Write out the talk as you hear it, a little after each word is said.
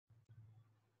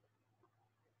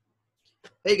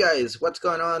Hey guys, what's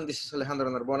going on? This is Alejandro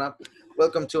Narbona.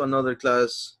 Welcome to another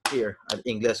class here at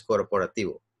Ingles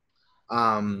Corporativo.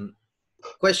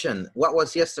 Question, what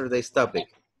was yesterday's topic?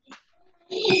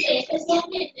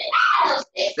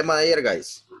 Tema de ayer,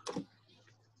 guys.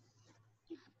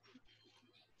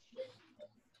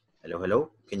 Hello, hello,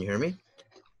 can you hear me?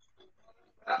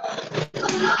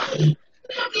 ¿Me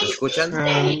escuchan?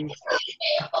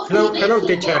 Hello,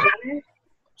 teacher.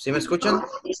 ¿Sí me escuchan?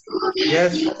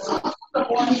 Yes.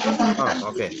 Oh,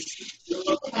 okay.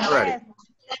 Alrighty.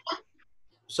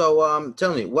 So,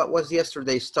 tell me, what was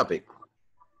yesterday's topic?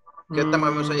 ¿Qué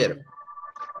tema vimos ayer?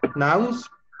 Nouns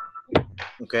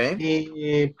Okay.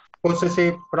 y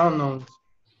possessive pronouns.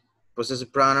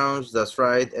 Possessive pronouns, that's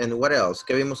right. And what else?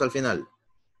 ¿Qué vimos al final?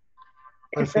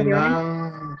 Al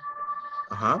final,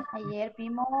 Ajá. Ayer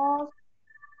vimos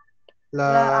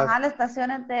las las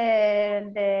estaciones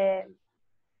de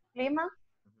clima.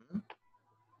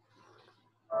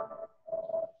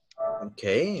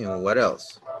 Okay, and what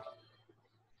else?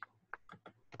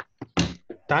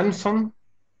 time zone.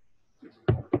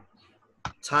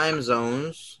 Time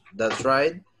zones, that's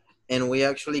right. And we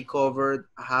actually covered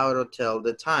how to tell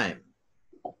the time.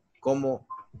 Cómo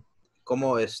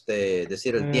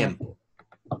decir el tiempo.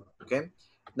 Okay.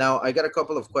 Now, I got a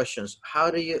couple of questions.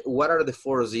 What are the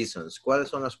 4 seasons? ¿Cuáles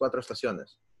son las 4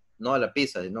 estaciones? No de la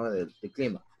pizza, sino del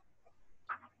clima.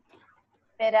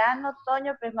 Verano,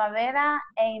 otoño, primavera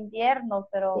e invierno,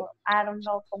 pero I don't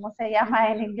know cómo se llama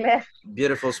en inglés.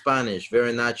 Beautiful Spanish,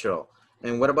 very natural.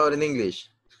 And what about in English?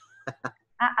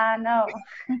 No.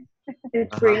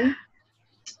 Spring.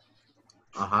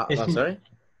 I'm sorry?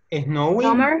 Snowing.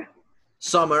 Summer.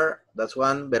 Summer, that's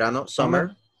one. Verano,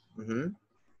 summer.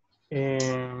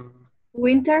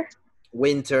 Winter.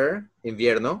 Winter,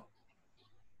 invierno.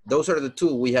 Those are the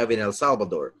 2 we have in El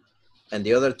Salvador. And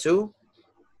the other 2?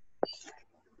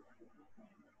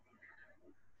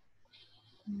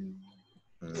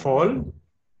 Fall.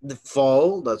 The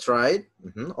fall, that's right.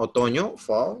 Otoño,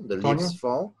 fall, the leaves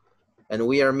fall. And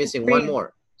we are missing Spring. one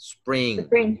more. Spring.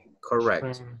 Spring.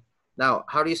 Correct. Spring. Now,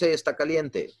 how do you say está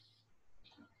caliente?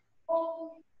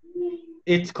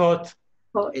 It's hot.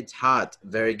 Hot. It's hot.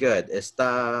 Very good.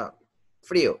 Está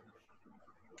frío.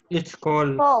 It's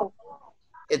cold. Fall.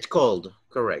 It's cold.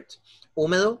 Correct.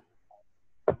 Húmedo.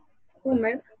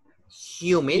 Summer.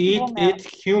 Humid. It's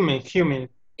humid.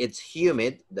 It's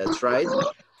humid. That's right.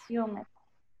 Humid.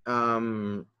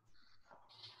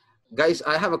 Guys,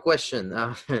 I have a question.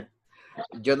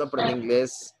 Yo no aprendí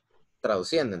inglés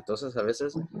traduciendo, entonces a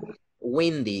veces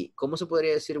windy. ¿Cómo se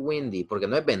podría decir windy? Porque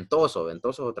no es ventoso.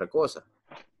 Ventoso es otra cosa.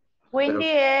 Windy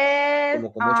Pero es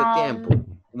como con mucho tiempo.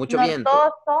 Mucho viento.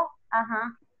 nortoso.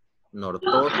 Ajá.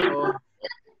 Nortoso.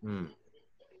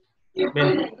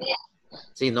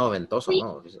 Sí, no, ventoso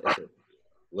no. Eso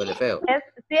huele feo.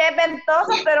 Sí es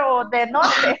ventoso, pero de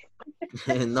norte.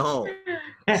 No.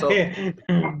 So,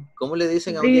 ¿cómo le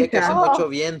dicen a un día que hace Brisa. mucho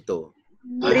viento?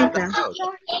 Brisa.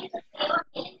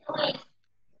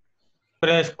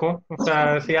 Fresco. O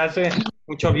sea, si hace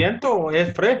mucho viento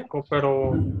es fresco,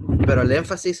 pero Pero el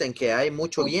énfasis en que hay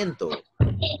mucho viento.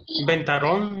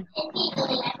 ventarón.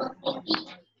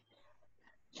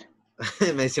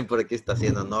 Me dicen por aquí está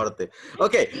haciendo norte.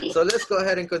 Okay, so let's go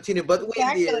ahead and continue. But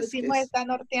windy Exacto, is... decimos está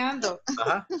norteando.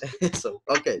 Ajá, eso,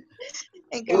 okay.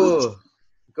 En que- Good.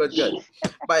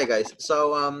 Bye, guys.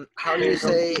 So, how do you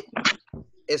say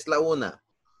es la 1?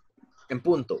 En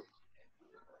punto.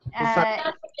 It's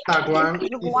a one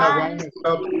o'clock.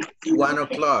 1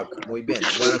 o'clock. Muy bien,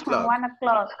 1 o'clock. 1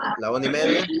 o'clock. La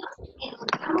 1:30.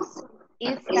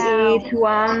 It's It's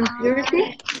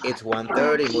 1:30. It's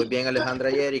 1:30. Muy bien, Alejandra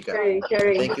y Erika.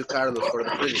 Sorry. Thank you, Carlos, for the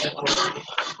criticism.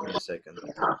 Give me a second.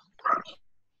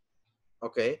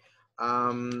 Okay.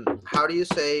 How do you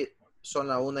say son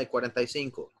la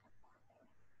 1:45?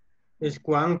 It's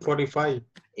 1:45.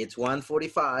 It's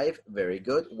 1:45. Very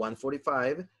good.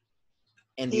 1:45.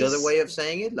 And the Yes. other way of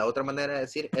saying it, la otra manera de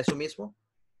decir eso mismo?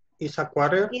 It's a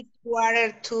quarter It's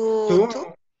quarter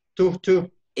to two.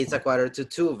 It's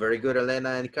 1:45. Very good,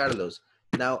 Elena and Carlos.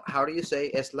 Now, how do you say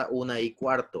es la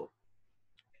 1:15?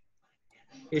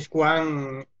 It's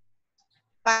one.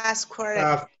 past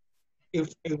quarter.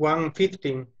 It's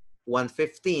 1:15.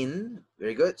 1:15.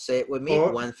 Very good. Say it with me.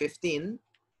 Or- 1:15.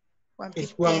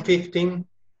 It's 1:15.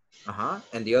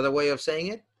 And the other way of saying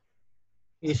it?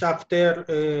 It's after.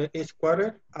 It's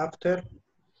quarter after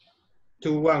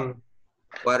to 1.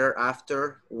 Quarter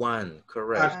after 1.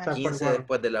 Correct. After 15 1.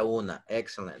 después de la 1.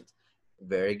 Excellent.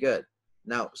 Very good.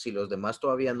 Now, si los demás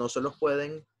todavía no se los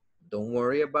pueden, don't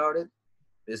worry about it.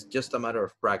 It's just a matter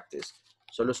of practice.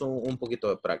 Solo es un poquito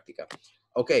de práctica.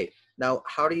 Okay, now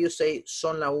how do you say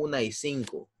son la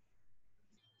 1:05?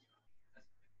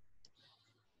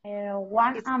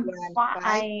 1 It's and 1, 5. 5.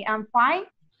 I am fine.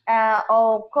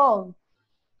 Or cold.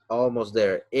 Almost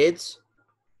there. It's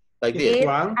like It's this.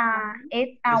 one.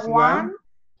 It's a It's 1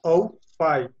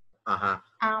 1:05. Ajá.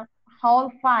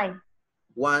 whole 5.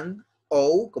 1,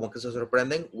 O, como que se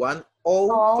sorprenden.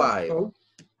 1:05.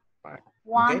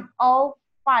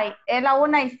 1:05. Es la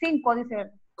 1:05, dice.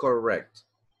 Correct.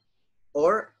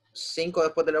 Or 5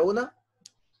 después de la 1.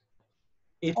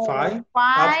 It's Or 5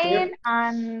 5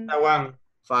 and a 1.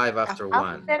 5 after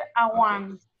 1. after a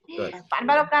 1. Good.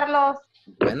 Bárbaro, Carlos.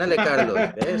 Buénale, Carlos.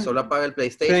 Solo apaga el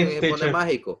PlayStation y se pone Teacher.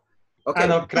 mágico. Okay.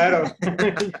 No, claro.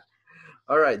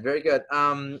 All right, very good.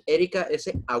 Erika,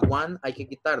 ese a 1 hay que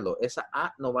quitarlo. Esa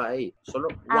A no va ahí. Solo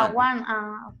 1. A 1.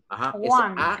 Ajá. Ese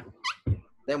One. A,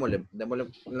 démosle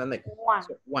en la neck. 1.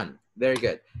 So, 1. Very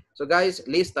good. So, guys,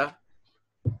 lista.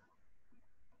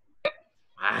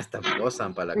 Hasta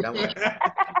posan para la cámara.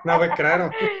 No, pues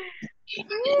claro.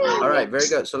 All right, very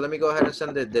good. So let me go ahead and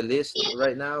send the list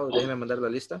right now. Déjeme mandar la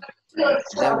lista.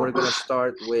 Then we're going to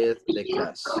start with the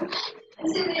class.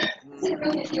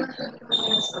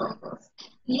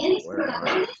 Where am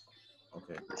I?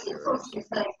 Okay.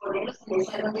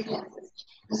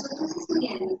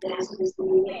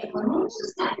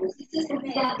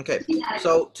 Okay,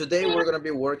 so today we're going to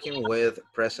be working with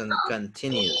present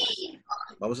continuous.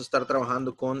 Vamos a estar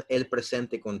trabajando con el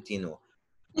presente continuo.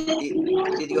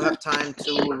 Did you have time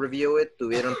to review it?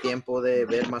 ¿Tuvieron tiempo de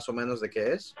ver más o menos de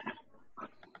qué es?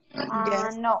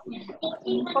 Yes. No.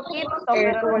 Un poquito,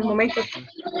 pero Como el momento,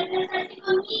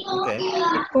 Okay.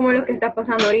 como lo que está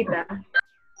pasando ahorita.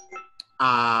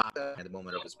 At the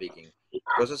moment of speaking.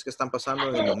 Cosas que están pasando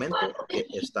en el momento que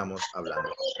estamos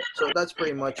hablando. So that's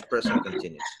pretty much present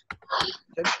continuous.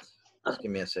 Okay. Just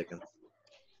give me a second.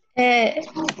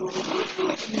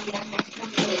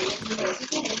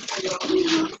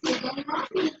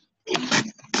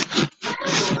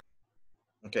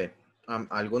 Okay.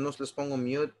 Algunos les pongo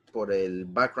mute por el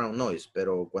background noise,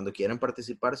 pero cuando quieren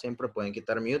participar siempre pueden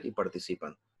quitar mute y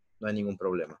participan. No hay ningún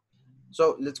problema.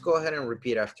 So let's go ahead and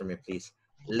repeat after me, please.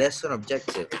 Lesson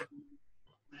objective.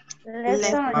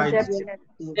 lesson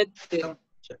objective.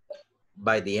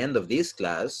 By the end of this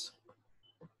class,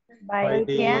 By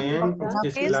the end of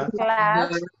this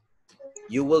class,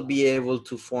 you will be able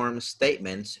to form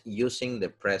statements using the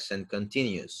present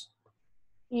continuous.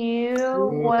 you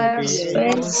will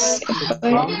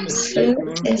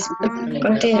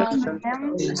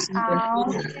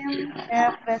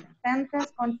present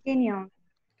continuous.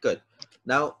 Good.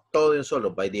 Now, todo de un solo.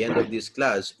 By the end of this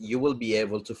class, you will be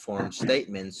able to form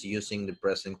statements using the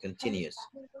present continuous.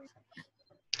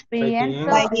 By the end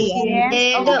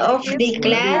of the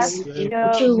class,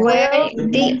 you will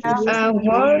be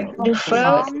able to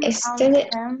form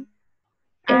statements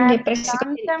En el using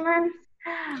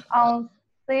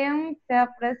the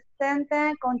present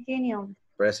continuous.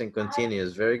 Present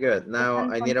continuous. Very good. Now,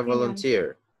 Present I need a continuous.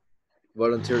 volunteer.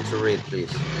 Volunteer to read, please.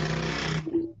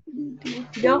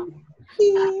 Yo,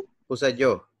 Who said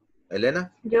yo?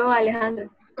 Elena? Alejandra.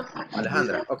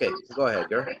 Alejandra. Okay, go ahead,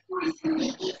 girl.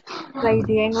 By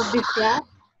the end of this class,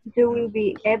 you will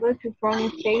be able to form a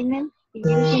statement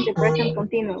using the present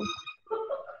continuous.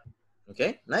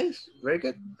 Okay, nice. Very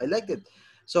good. I liked it.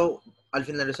 So, al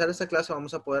finalizar esta clase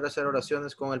vamos a poder hacer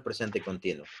oraciones con el presente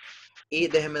continuo. Y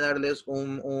déjenme darles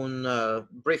un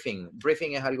briefing.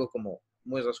 Briefing es algo como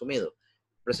muy resumido.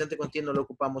 Presente continuo lo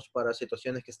ocupamos para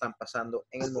situaciones que están pasando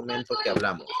en el momento que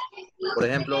hablamos. Por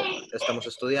ejemplo, estamos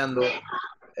estudiando,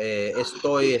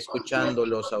 estoy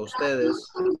escuchándolos a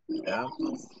ustedes, ¿ya?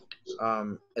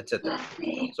 Etcétera.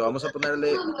 So, vamos a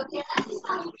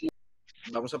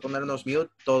ponernos mute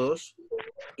todos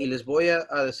y les voy a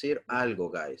decir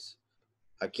algo, guys.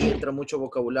 Aquí entra mucho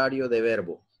vocabulario de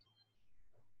verbo.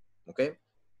 ¿Ok?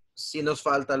 Si nos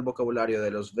falta el vocabulario de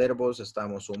los verbos,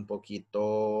 estamos un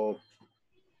poquito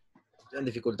en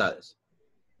dificultades.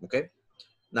 ¿Ok?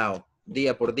 Now,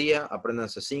 día por día,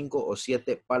 apréndanse 5 o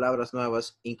 7 palabras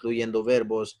nuevas, incluyendo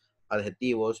verbos,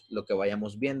 adjetivos, lo que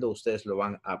vayamos viendo, ustedes lo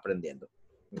van aprendiendo.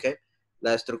 ¿Ok?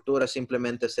 La estructura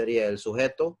simplemente sería el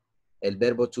sujeto, el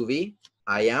verbo to be,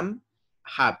 I am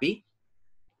happy,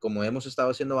 como hemos estado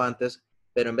haciendo antes,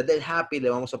 pero en vez del happy le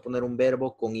vamos a poner un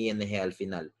verbo con ing al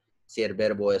final. Si el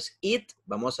verbo es eat,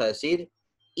 vamos a decir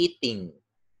eating,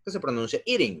 que se pronuncia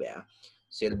eating, vea.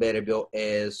 Si el verbo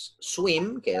es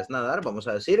swim, que es nadar, vamos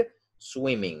a decir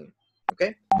swimming.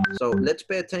 Okay? So, let's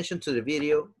pay attention to the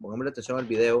video. Pongamos atención al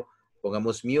video.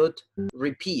 Pongamos mute,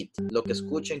 repeat. Lo que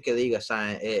escuchen que diga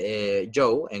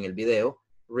Joe en el video,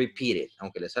 repeat it,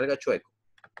 aunque le salga chueco.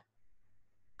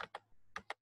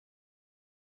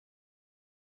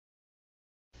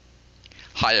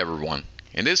 Hi everyone.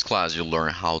 In this class you'll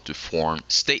learn how to form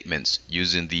statements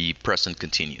using the present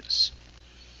continuous.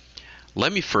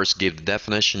 Let me first give the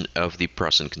definition of the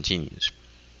present continuous.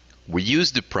 We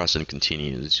use the present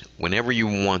continuous whenever you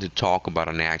want to talk about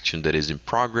an action that is in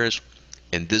progress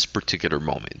in this particular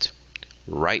moment,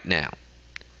 right now.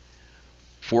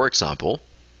 For example,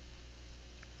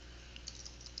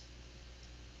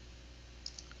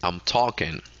 I'm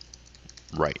talking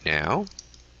right now.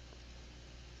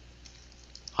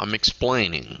 I'm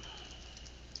explaining.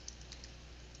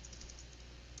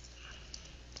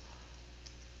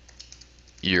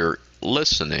 You're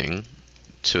listening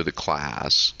to the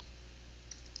class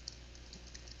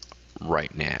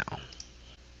right now.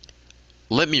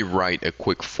 Let me write a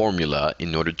quick formula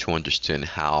in order to understand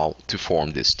how to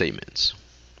form these statements.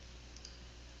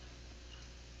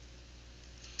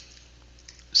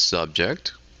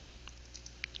 Subject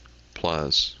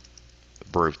plus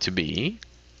verb to be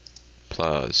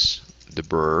plus the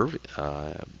verb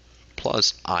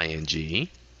plus ing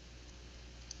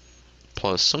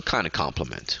plus some kind of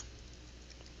complement.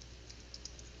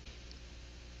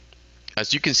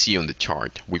 As you can see on the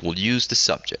chart, we will use the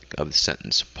subject of the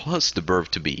sentence plus the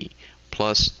verb to be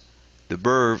plus the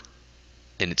verb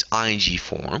in its ing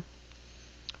form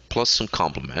plus some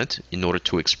complement in order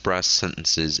to express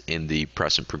sentences in the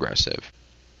present progressive.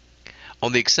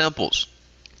 On the examples,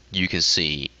 you can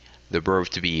see the verb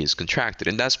to be is contracted,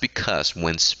 and that's because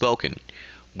when spoken,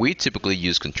 we typically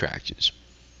use contractions.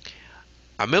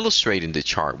 I'm illustrating the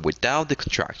chart without the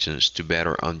contractions to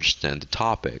better understand the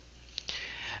topic.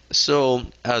 So,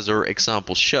 as our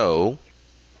examples show,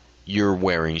 you're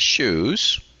wearing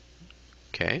shoes.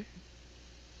 Okay.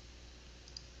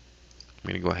 I'm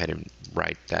going to go ahead and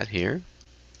write that here.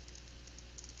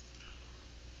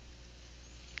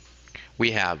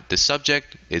 We have the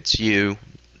subject, it's you,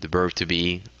 the verb to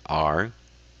be, are,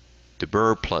 the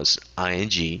verb plus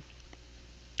ing,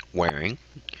 wearing,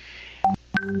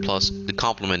 plus the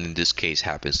complement in this case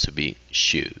happens to be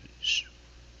shoes.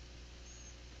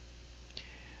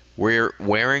 We're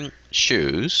wearing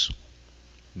shoes,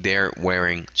 they're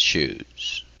wearing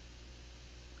shoes.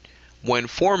 When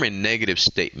forming negative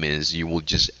statements, you will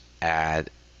just add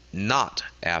not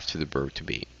after the verb to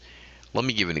be. Let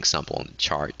me give an example on the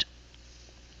chart.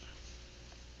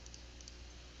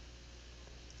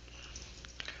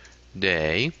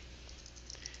 They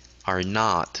are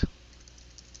not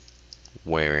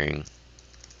wearing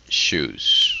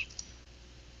shoes.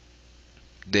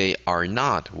 They are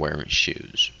not wearing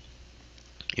shoes.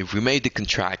 If we made the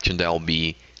contraction, that will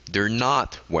be they're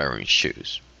not wearing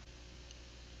shoes.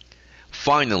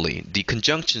 Finally, the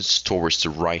conjunctions towards the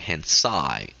right-hand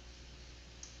side,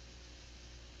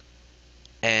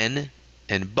 and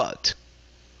but,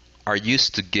 are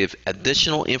used to give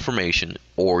additional information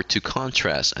or to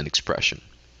contrast an expression.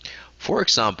 For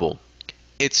example,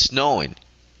 it's snowing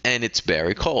and it's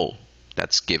very cold.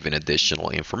 That's giving additional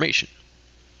information.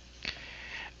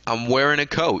 I'm wearing a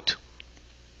coat,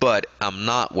 but I'm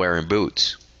not wearing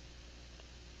boots.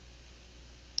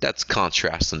 That's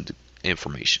contrasting the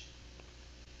information.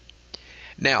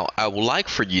 Now, I would like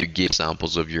for you to give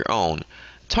examples of your own.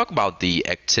 Talk about the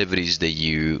activities that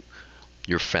you,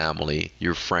 your family,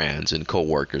 your friends, and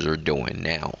coworkers are doing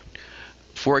now.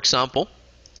 For example,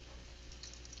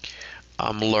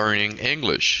 I'm learning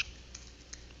English.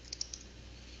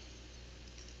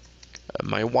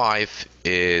 My wife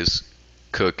is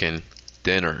cooking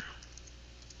dinner.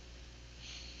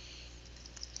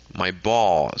 My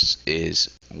boss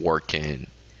is working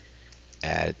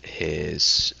at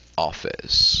his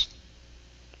office.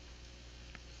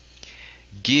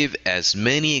 Give as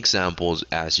many examples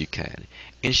as you can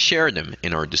and share them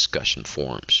in our discussion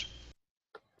forums.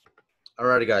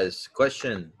 Alright, guys.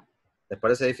 Question. ¿Les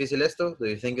parece difícil esto? Do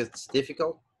you think it's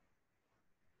difficult?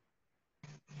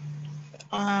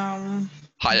 Hi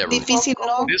everyone. Difícil,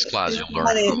 ¿no? In this class you'll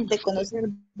learn De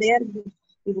conocer verbos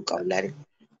y vocabulario.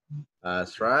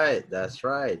 That's right. That's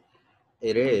right.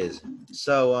 It is.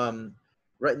 So,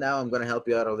 right now I'm going to help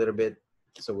you out a little bit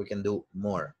so we can do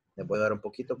more. Les voy a dar un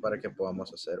poquito para que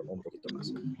podamos hacer un poquito más.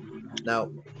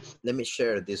 Now, let me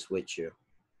share this with you.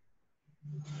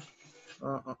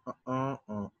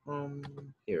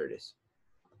 Here it is.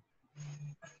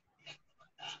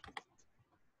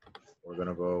 We're going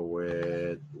to go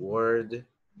with Word.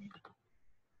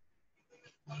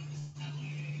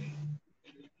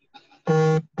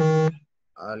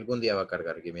 Algún día va a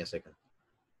cargar. Give me a second.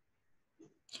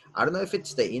 I don't know if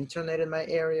it's the internet in my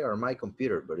area or my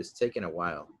computer, but it's taking a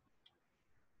while.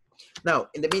 Now,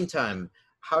 in the meantime,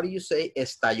 how do you say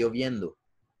está lloviendo?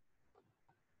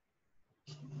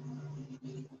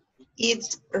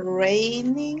 It's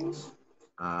raining.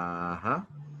 Uh-huh.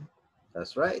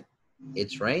 That's right.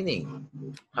 It's raining.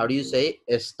 How do you say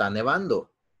está nevando?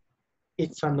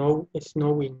 It's snowing.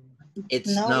 It's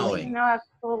No, snowing. No, at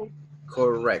all.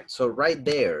 Correct. So right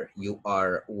there, you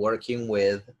are working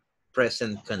with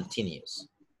present continuous.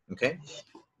 Okay.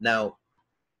 Now,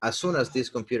 as soon as this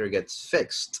computer gets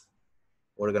fixed,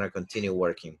 we're going to continue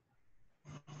working.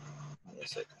 Give me a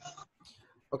second.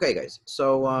 Okay, guys.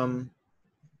 So,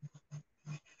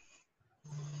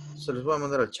 se los voy a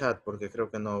mandar al chat porque creo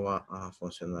que no va a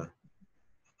funcionar.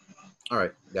 All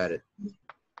right, got it.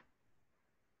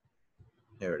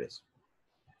 Here it is.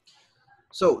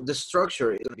 So the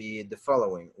structure is going to be the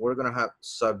following. We're going to have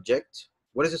subject.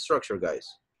 What is the structure, guys,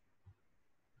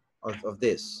 of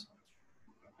this?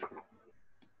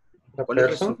 The ¿Cuál es la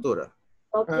person. estructura?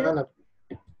 No.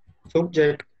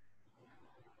 Subject.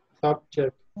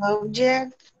 Subject.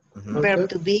 Object, Mhm. verb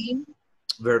to be,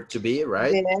 Verb to be,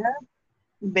 right?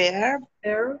 verb,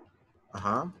 There.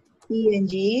 Uh-huh. ing,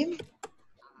 ing.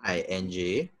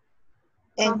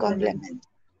 and complement.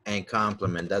 And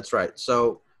complement, that's right.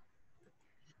 So,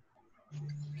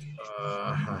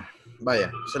 vaya,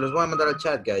 se los voy a mandar al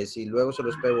chat, guys, y luego se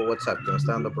los pego WhatsApp, que me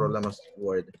está dando problemas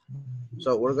Word.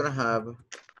 So, we're going to have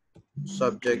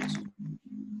subject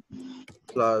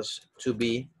plus to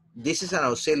be. This is an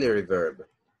auxiliary verb.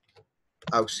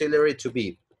 Auxiliary to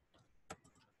be.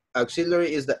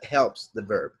 Auxiliary is that helps the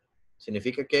verb.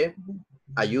 Significa que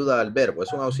ayuda al verbo,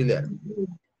 es un auxiliar.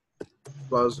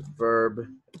 Plus verb,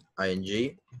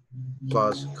 ing,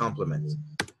 plus complement.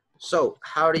 So,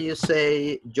 how do you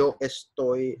say yo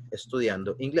estoy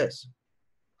estudiando inglés?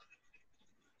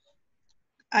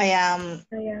 I am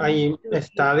I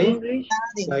study English.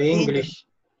 English.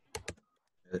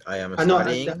 I am No,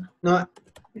 studying. no,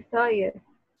 studying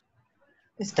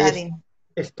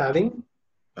studying.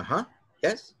 Uh-huh.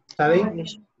 Yes. Studying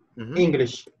English.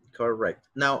 English. Correct.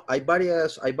 Now, hay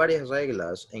varias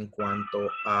reglas en cuanto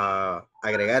a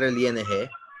agregar el ing.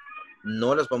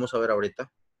 No las vamos a ver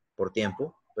ahorita por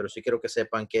tiempo, pero sí quiero que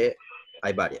sepan que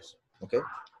hay varias, ¿ok?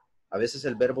 A veces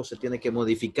el verbo se tiene que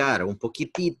modificar un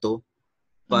poquitito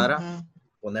para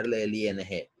ponerle el ing,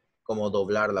 como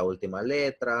doblar la última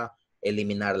letra,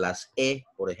 eliminar las e,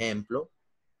 por ejemplo,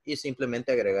 y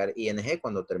simplemente agregar ing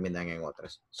cuando terminan en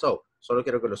otras. So, solo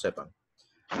quiero que lo sepan.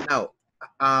 Now,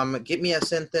 give me a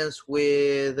sentence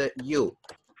with you.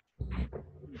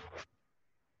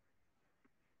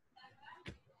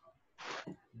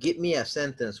 Give me a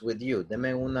sentence with you.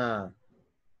 Deme una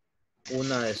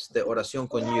oración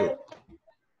con you.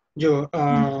 You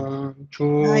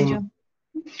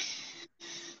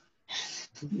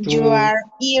are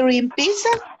eating pizza.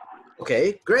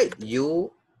 Okay, great.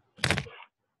 You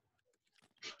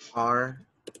are.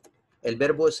 El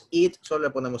verbo es eat, solo le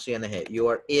ponemos ing. You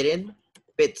are eating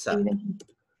pizza.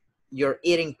 You're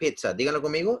eating pizza. Díganlo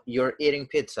conmigo. You're eating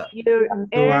pizza. You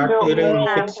are eating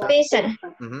pizza. Pizza.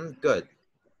 Good.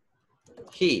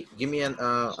 He. Give me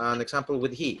an example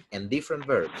with he and different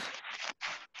verbs.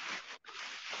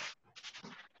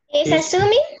 ¿Es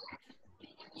assuming?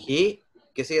 He.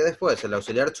 ¿Qué sigue después? El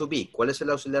auxiliar to be. ¿Cuál es el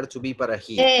auxiliar to be para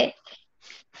he?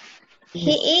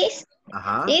 He is.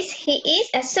 Ajá. He is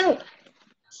assuming.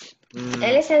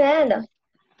 Él está nadando.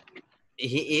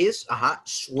 He is,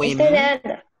 swimming. Está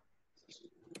nadando.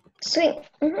 Swim.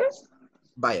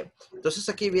 Vaya. Entonces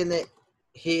aquí viene,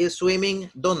 he is swimming,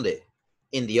 ¿dónde?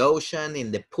 In the ocean,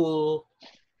 in the pool.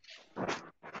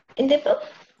 In the pool.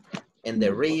 In the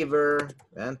river.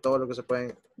 ¿Vean? Todo lo que se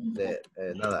pueden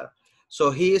nadar.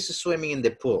 So he is swimming in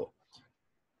the pool.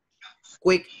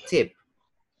 Quick tip.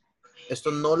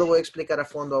 Esto no lo voy a explicar a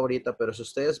fondo ahorita, pero si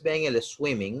ustedes ven el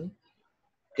swimming,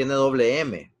 tiene doble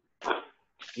M.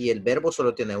 Y el verbo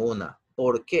solo tiene una.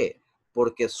 ¿Por qué?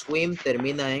 Porque swim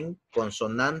termina en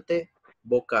consonante,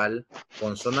 vocal,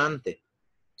 consonante.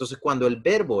 Entonces, cuando el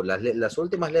verbo, las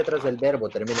últimas letras del verbo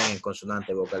terminan en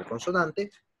consonante, vocal,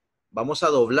 consonante, vamos a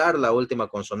doblar la última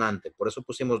consonante. Por eso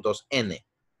pusimos dos N.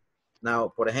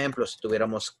 Now, por ejemplo, si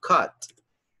tuviéramos cut,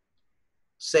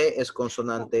 C es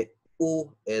consonante,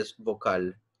 U es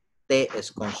vocal, T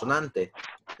es consonante.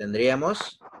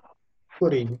 Tendríamos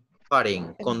Cutting.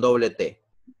 con doble T.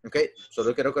 Ok,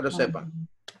 solo quiero que lo sepan.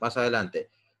 Más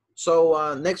adelante.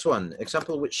 So, next one,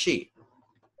 example with she.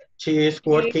 She is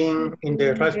working in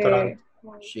the restaurant.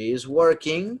 She is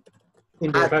working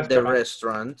In at the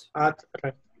restaurant.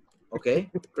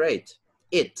 Okay, great.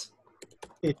 It.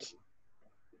 It.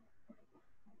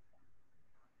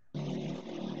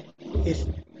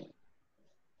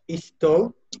 Is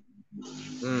tall?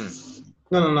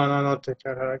 No,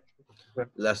 teacher.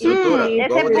 La estructura. Go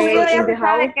Ese with the pollo ya structure.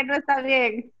 sabe que no está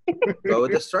bien. Go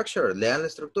with the structure. Lean la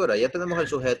estructura. Ya tenemos el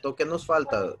sujeto. ¿Qué nos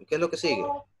falta? ¿Qué es lo que sigue?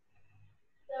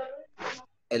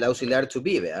 El auxiliar to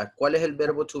be, ¿verdad? ¿Cuál es el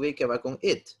verbo to be que va con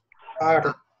it?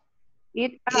 Are.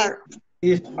 It are.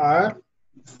 Is are.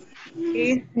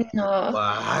 Is. No.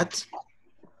 What?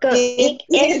 It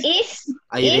It is.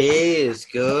 It is.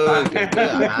 Good. Good.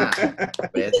 Ajá.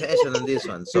 Pay attention on this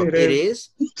one. So, It it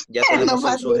is. is. Ya no tenemos el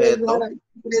más sujeto.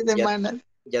 3 semanas.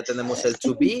 Ya tenemos el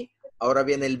to be. Ahora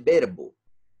viene el verbo.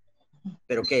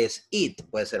 ¿Pero qué es it?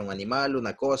 Puede ser un animal,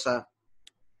 una cosa.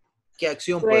 ¿Qué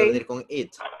acción puede Play. venir con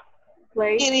it?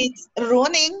 Play. It is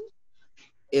running.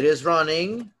 It is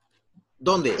running.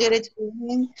 ¿Dónde? It is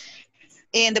running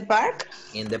in the park.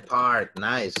 In the park.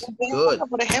 Nice. Good.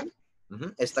 Por ejemplo.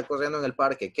 Ujú. Está corriendo en el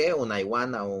parque. ¿Qué? Una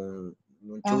iguana, un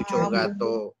chucho, Ajá. un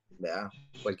gato, ¿verdad?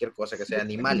 Cualquier cosa que sea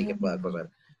animal y que pueda correr.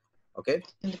 ¿Ok?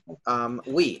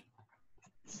 We.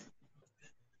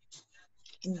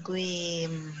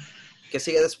 ¿Qué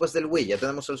sigue después del we? Ya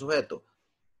tenemos el sujeto.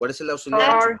 ¿Cuál es el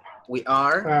auxiliar? Are. We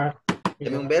are. Are.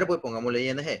 Deme un verbo y pongámosle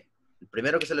ing. El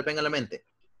primero que se le venga a la mente.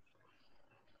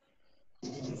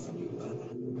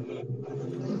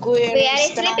 We are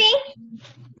sleeping.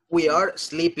 We are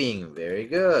sleeping. Very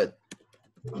good.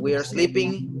 We are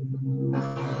sleeping.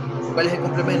 ¿Cuál es el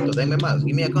complemento? Denme más.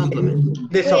 Give me a compliment.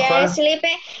 The We are sofa.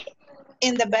 sleeping.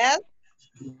 In the bed.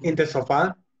 In the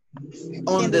sofa.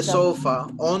 On In the the sofa.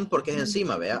 On porque es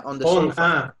encima, ¿vea? On the On.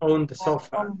 sofa. On the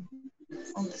sofa.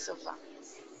 On the sofa.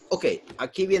 Ok,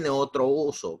 aquí viene otro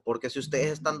uso, porque si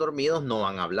ustedes están dormidos no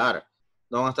van a hablar.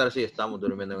 No van a estar así, estamos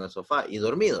durmiendo en el sofá y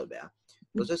dormidos, ¿vea?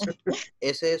 Entonces,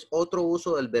 ese es otro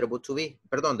uso del verbo to be,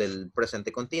 perdón, del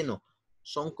presente continuo.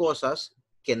 Son cosas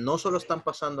que no solo están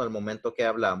pasando al momento que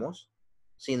hablamos,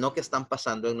 sino que están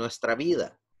pasando en nuestra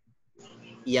vida.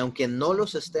 Y aunque no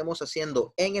los estemos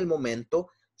haciendo en el momento,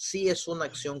 sí es una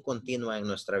acción continua en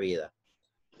nuestra vida.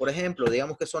 Por ejemplo,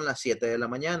 digamos que son las 7 de la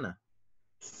mañana.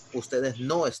 Ustedes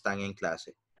no están en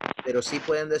clase, pero sí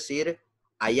pueden decir,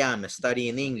 I am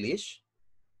studying English.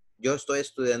 Yo estoy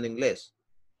estudiando inglés.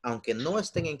 Aunque no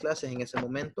estén en clases en ese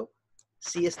momento,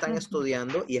 sí están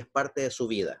estudiando y es parte de su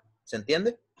vida. ¿Se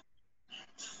entiende?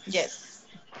 Yes.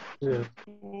 Yeah.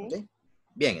 ¿Sí?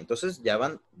 Bien, entonces ya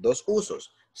van dos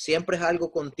usos. Siempre es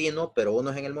algo continuo, pero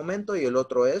uno es en el momento y el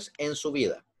otro es en su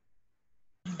vida.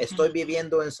 Estoy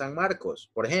viviendo en San Marcos.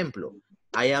 Por ejemplo,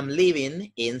 I am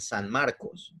living in San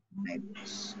Marcos.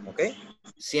 ¿Ok?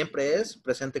 Siempre es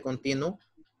presente continuo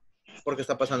porque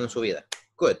está pasando en su vida.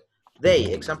 Good.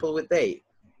 They, example with they.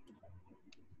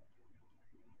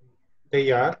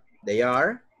 They are They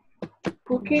are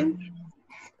Cooking.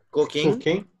 cooking.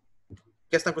 cooking.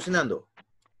 ¿Qué están cocinando?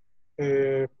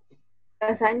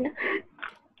 Lasaña.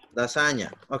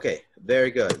 Lasagna. Okay,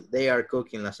 very good. They are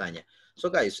cooking lasagna. So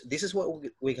guys, this is what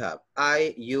we have.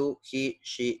 I, you, he,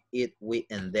 she, it, we,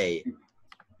 and they.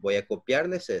 Voy a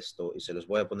copiarles esto y se los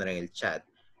voy a poner en el chat.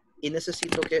 Y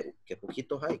necesito que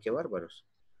poquitos hay, qué bárbaros.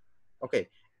 Ok,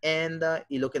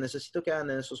 y lo que necesito que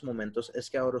hagan en esos momentos es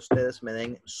que ahora ustedes me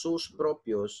den sus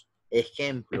propios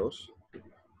ejemplos.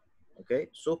 Ok,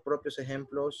 sus propios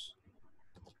ejemplos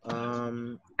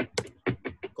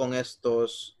con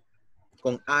estos,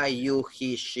 con I, you,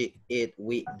 he, she, it,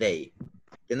 we, they.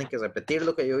 Tienen que repetir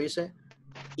lo que yo hice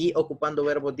y ocupando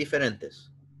verbos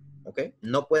diferentes. ¿Ok?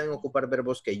 No pueden ocupar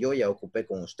verbos que yo ya ocupé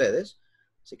con ustedes,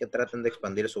 así que traten de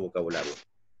expandir su vocabulario.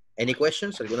 Any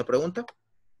questions? ¿Alguna pregunta?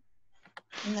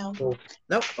 No.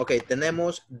 No? Ok,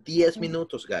 tenemos 10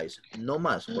 minutos, guys. No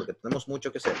más, porque tenemos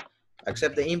mucho que hacer.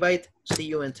 Accept the invite. See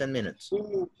you in 10 minutes.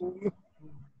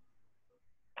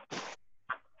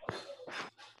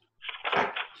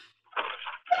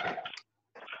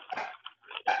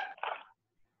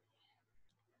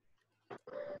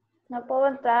 No puedo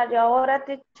entrar. ¿Y ahora,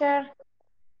 teacher?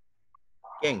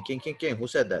 ¿Quién? Who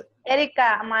said that?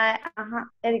 Erika.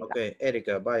 Ajá, Erika. Ok,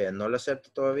 Erika, vaya, no la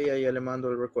acepto todavía y ya le mando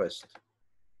el request.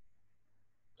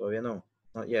 Todavía no.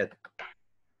 Not yet.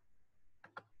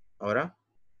 ¿Ahora?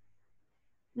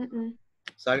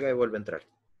 Salga y vuelve a entrar.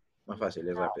 Más fácil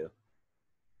y rápido.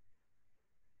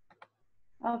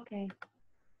 Ok.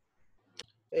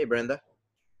 Hey, Brenda.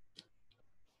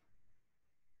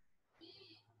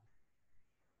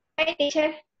 Hi,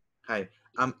 teacher. Hi.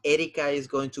 Erika is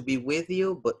going to be with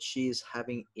you, but she's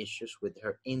having issues with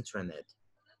her internet.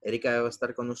 Erika va a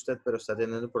estar con usted, pero está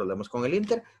teniendo problemas con el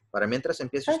Inter. Para mientras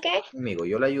empiece usted conmigo,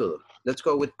 yo le ayudo. Let's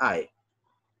go with I.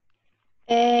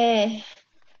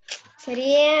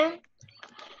 Sería...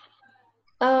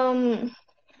 Con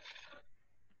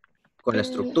la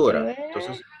estructura.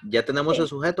 Entonces, ya tenemos el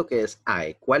sujeto que es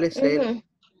I. ¿Cuál es el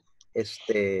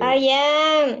I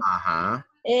am Ajá.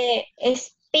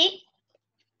 speak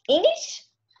English.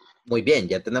 Muy bien,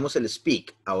 ya tenemos el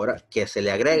speak. Ahora, ¿qué se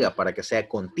le agrega para que sea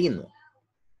continuo?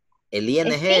 El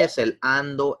ing Speak. es el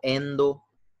ando, endo.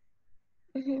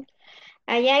 I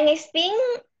am speaking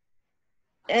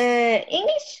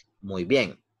English. Muy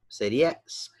bien. Sería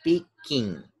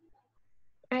speaking.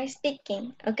 I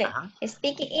speaking. Okay. Ajá.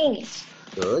 Speaking English.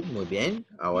 Good, muy bien.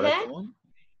 Ahora Ajá. con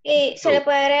Y se le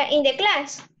puede dar in the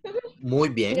class. muy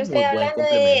Yo bien, estoy muy buen hablando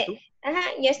complemento. de, ajá,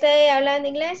 yo estoy hablando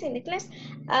inglés in the class.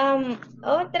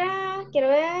 Otra, quiero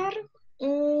ver.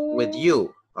 With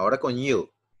you. Ahora con you.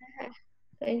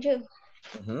 Con you.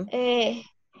 Ujú.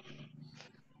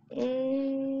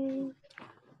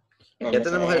 Ya Vamos a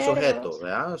tenemos el ver, sujeto,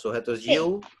 ¿verdad? El sujeto es sí.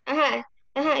 you. Ajá,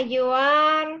 ajá, you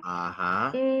are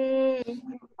Ajá.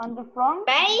 On the front.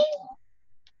 paying.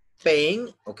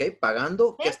 Paying, ok,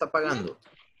 pagando. ¿Qué ¿Eh? está pagando?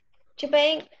 You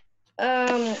paying,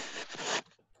 no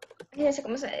sé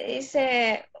cómo se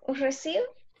dice, un recibo.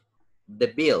 The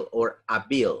bill or a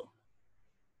bill.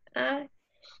 The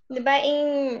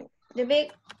buying, the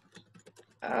big,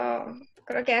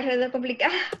 creo que es algo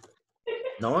complicado.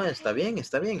 No, está bien,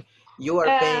 está bien. You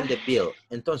are paying the bill.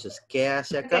 Entonces, ¿qué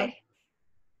hace acá? Okay.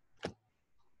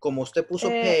 Como usted puso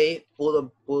pay,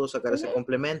 pudo sacar ese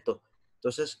complemento.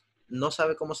 Entonces, no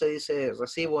sabe cómo se dice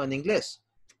recibo en inglés.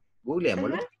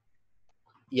 Googleémoslo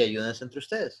y ayúdense entre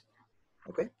ustedes.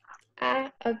 ¿Ok?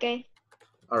 Ok.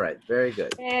 All right, very good.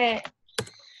 De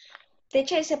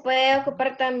hecho, se puede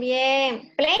ocupar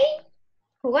también play,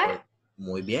 jugar.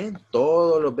 Muy bien,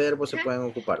 todos los verbos se pueden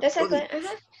ocupar. Entonces,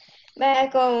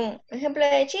 con ejemplo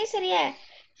de she sería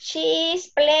she's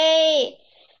play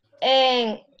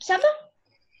en soccer.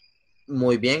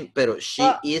 Muy bien, pero she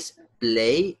is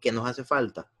play, ¿qué nos hace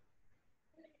falta?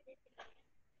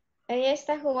 Ella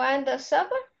está jugando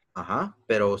soccer. Ajá,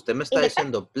 pero usted me está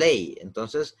diciendo play,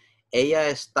 entonces ella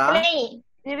está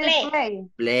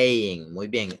playing. Muy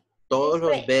bien, todos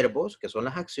los verbos que son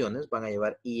las acciones van a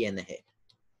llevar ing.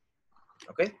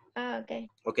 ¿Ok? Ok.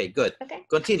 Ok, good. Okay.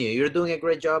 Continue, you're doing a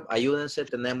great job. Ayúdense,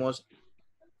 tenemos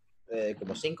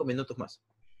como 5 minutos más.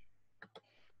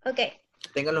 Ok.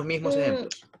 Tengan los mismos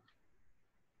ejemplos.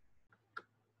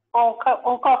 On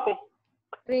coffee.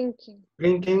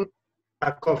 Drinking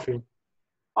a coffee.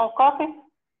 On coffee.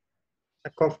 A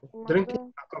coffee.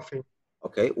 Drinking a coffee.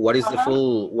 Okay, what is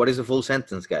the full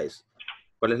sentence, guys?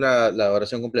 ¿Cuál es la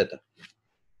oración completa?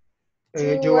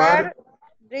 You are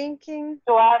drinking.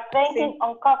 You are drinking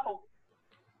on coffee.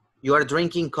 You are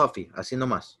drinking coffee, así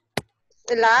nomás.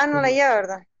 La A no la lleva,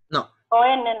 ¿verdad? No. O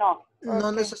N no.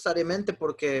 No necesariamente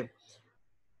porque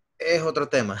es otro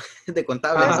tema de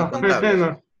contables y contables.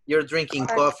 Bueno. You're drinking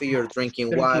coffee, you're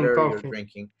drinking water, coffee. you're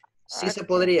drinking. Sí se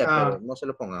podría, pero no se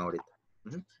lo pongan ahorita.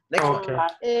 Next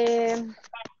one.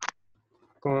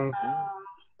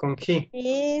 Con he.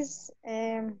 Is,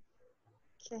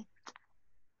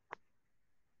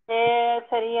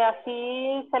 Sería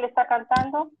así, se le está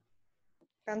cantando.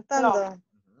 Cantando. No.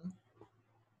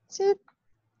 Sí,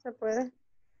 se puede.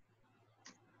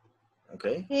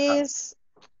 Okay. Is,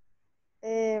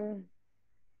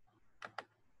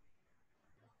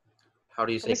 how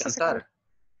do you say cantar?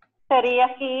 Sería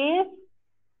he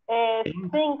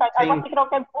sing, algo así creo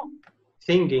que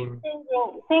Singing.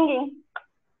 Singing.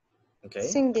 Okay.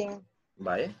 Singing.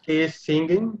 Vaya. He is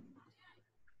singing.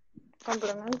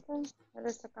 Complemento. Él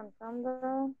está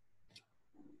cantando.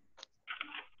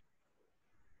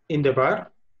 In the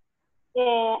bar.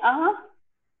 Ajá.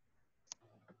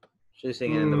 She's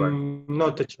singing in the bar.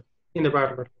 No, teacher. In the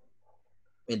bar.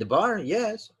 In the bar,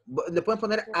 yes. Le pueden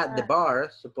poner at the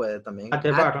bar, se puede también. At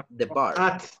the bar. The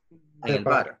bar. En el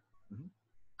bar.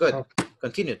 Good. Okay.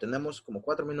 Continue. Tenemos como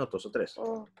 4 minutos o 3.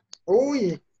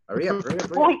 Uy. Hurry up, hurry up,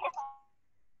 hurry up.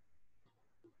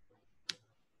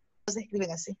 Se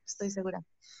escriben así, estoy segura.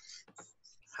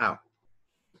 How?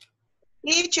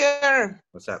 Teacher.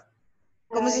 What's up?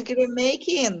 ¿Cómo se escribe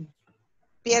making?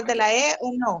 ¿Pierde la E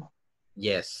o no?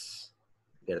 Yes.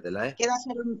 Pierde la E. Quiero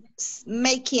hacer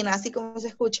making, así como se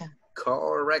escucha.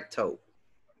 Correcto.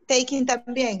 Taking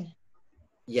también.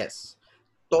 Yes.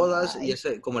 Todas, y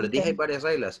ese, como les dije, hay varias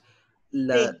reglas.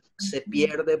 Se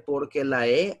pierde porque la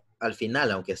E al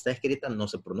final, aunque está escrita, no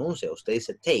se pronuncia. Usted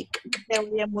dice take.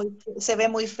 Se ve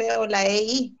muy feo la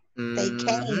EI.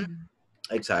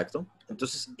 Exacto.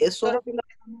 Entonces, eso...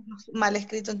 Mal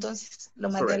escrito, entonces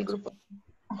lo mandé al grupo.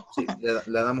 Sí, le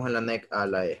damos en la neck a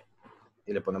la E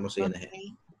y le ponemos ING.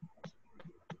 Okay.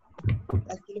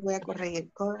 Aquí le voy a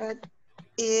corregir. Correct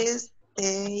is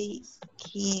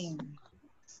taking.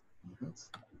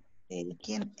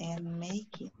 Taking and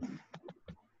making.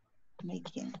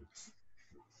 Making.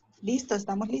 Listo,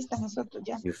 estamos listas nosotros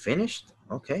ya. You finished?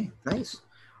 Okay, nice.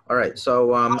 All right,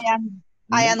 so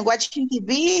I am watching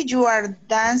TV. You are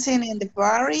dancing in the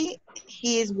party.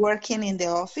 He is working in the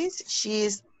office. She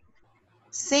is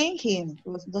singing.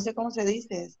 Pues, no sé cómo se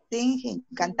dice. Singing,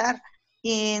 cantar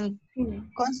in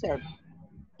concert.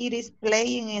 It is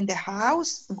playing in the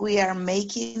house. We are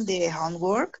making the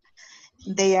homework.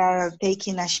 They are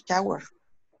taking a shower.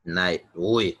 night.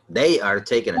 Uy, they are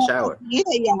taking a shower. Sí,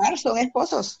 they are, son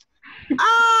esposos.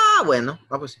 Ah, bueno.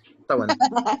 Ah, pues sí, está bueno.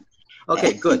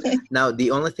 Okay, good. Now, the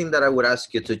only thing that I would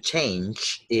ask you to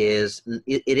change is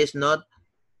it is not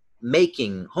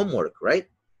making homework, right?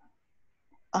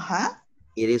 Uh-huh.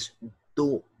 It is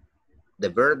do. The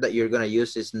verb that you're going to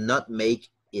use is not make,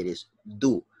 it is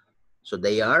do. So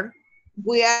they are?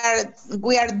 We are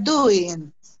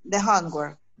doing the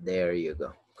homework. There you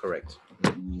go. Correct.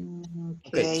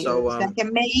 Okay, so, o sea que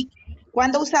make,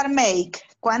 ¿cuándo usar make?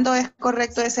 ¿Cuándo es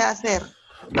correcto ese hacer?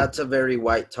 That's a very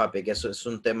wide topic. Eso es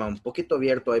un tema un poquito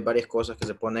abierto. Hay varias cosas que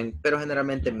se ponen, pero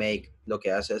generalmente make lo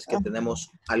que hace es que tenemos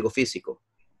algo físico.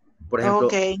 Por ejemplo,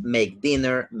 make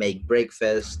dinner, make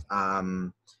breakfast,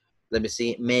 let me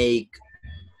see, make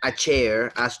a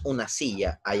chair, haz una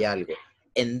silla, hay algo.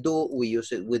 And do, we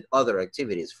use it with other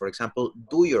activities. For example,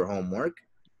 do your homework.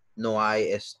 No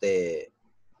hay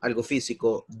algo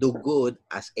físico. Do good,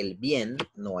 haz el bien.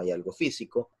 No hay algo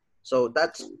físico. So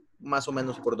that's más o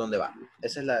menos por donde va.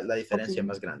 Esa es la diferencia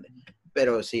más grande.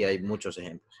 Pero sí, hay muchos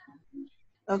ejemplos.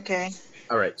 Okay.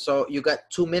 All right, so you got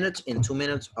 2 minutes. In 2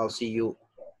 minutes, I'll see you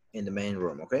in the main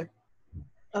room, okay?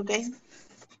 Okay.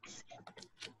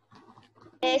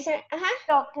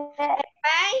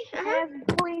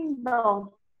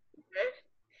 Window.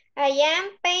 I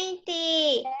am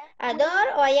painting a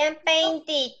door o I am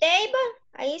painting table.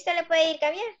 Ahí se le puede ir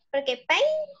cambiar, porque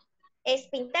paint es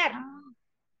pintar.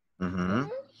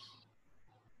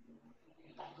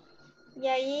 Y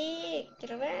ahí,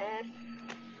 quiero ver.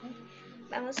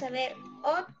 Vamos a ver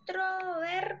otro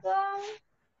verbo.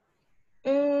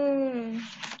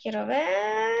 Quiero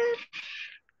ver.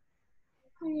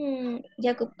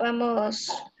 Ya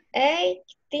ocupamos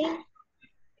 18.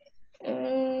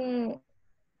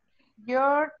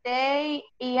 Your, they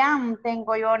y am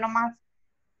tengo yo nomás.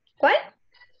 ¿Cuál?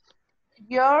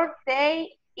 Your,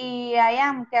 they y I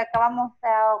am que acabamos de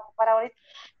ocupar ahorita.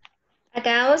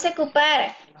 Acabamos de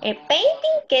ocupar el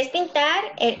painting, que es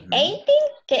pintar, el eating,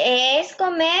 que es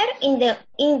comer, in the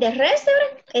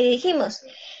restaurant, que dijimos,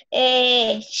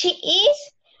 she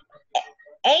is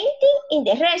eating in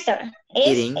the restaurant.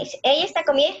 Ella está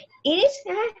comiendo,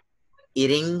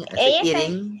 Eating,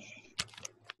 eating.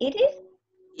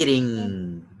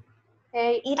 Eating.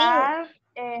 They Eating. are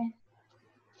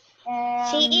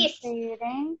she is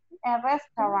eating a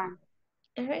restaurant.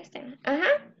 A restaurant.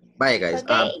 Bye, guys.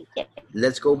 Okay.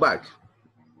 Let's go back.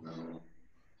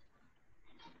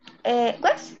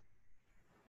 What?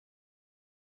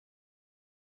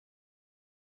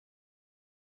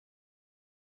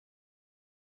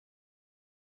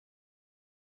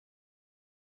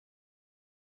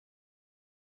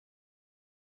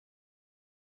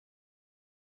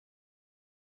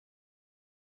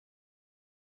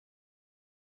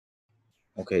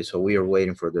 Okay, so we are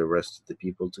waiting for the rest of the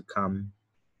people to come,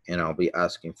 and I'll be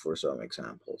asking for some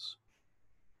examples.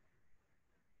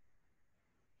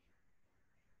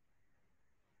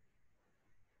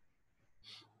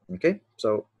 Okay,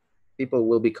 so people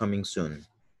will be coming soon.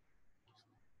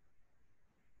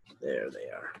 There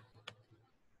they are.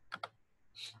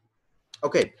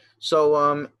 Okay,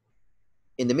 so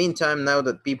in the meantime, now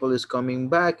that people is coming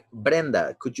back,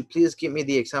 Brenda, could you please give me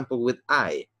the example with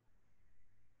I?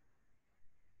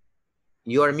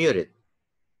 You are muted.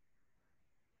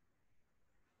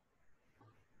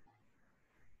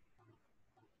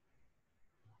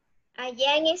 I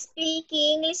am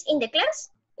speaking English in the class.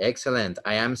 Excellent.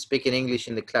 I am speaking English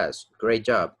in the class. Great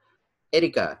job.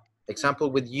 Erika,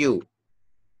 example with you.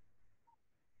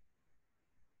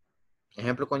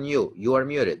 Ejemplo con you. You are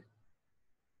muted.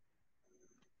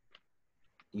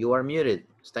 You are muted.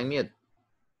 Está en mute.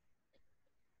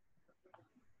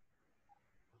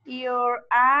 You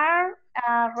are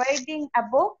reading a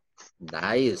book.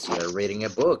 Nice. You are reading a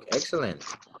book. Excellent.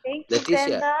 Thank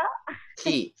Leticia.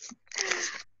 you,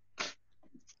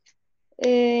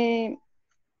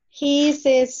 He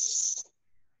says,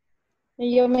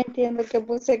 yo me entiendo que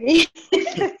puse aquí.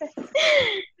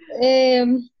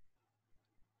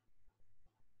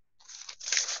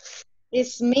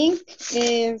 Es mink,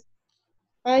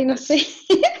 ay, no sé.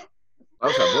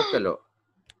 Pausa, búsquelo.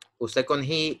 Usted con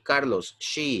he, Carlos,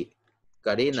 she,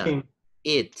 Karina, Sí.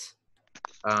 it,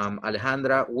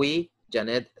 Alejandra, we,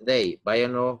 Janet, they.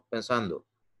 Váyanlo pensando.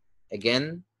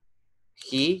 Again,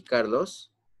 he, Carlos.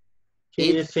 He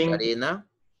It, is singing. Karina.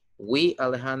 We,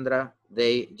 Alejandra.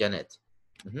 They, Janet.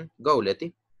 Go,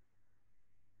 Leti.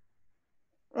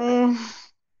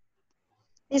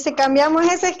 Y si cambiamos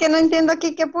ese, es que no entiendo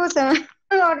aquí qué puse.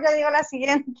 Ahora digo la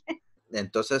siguiente.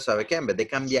 Entonces, ¿sabe qué? En vez de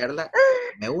cambiarla,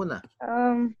 créeme una.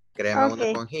 Créeme una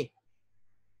Okay. con he.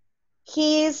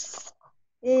 He's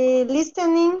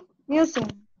listening music.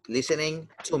 Listening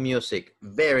to music.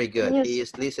 Very good. Music. He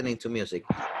is listening to music.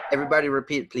 Everybody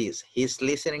repeat, please. He's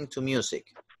listening to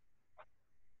music.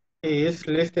 He is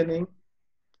listening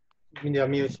to the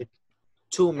music.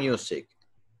 To music.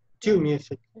 To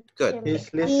music. Good.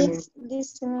 He's listening. He's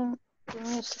listening to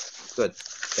music. Good.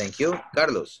 Thank you.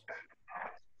 Carlos.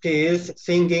 He is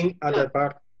singing at the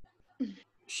bar.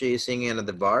 She is singing at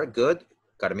the bar. Good.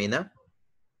 Carmina.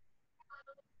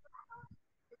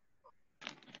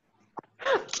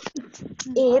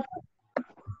 It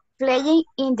playing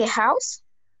in the house.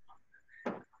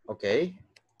 Okay.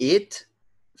 It.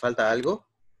 ¿Falta algo?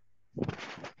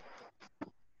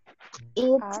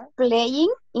 It's playing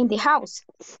in the house.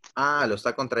 Ah, lo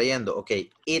está contrayendo.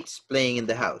 Okay. It's playing in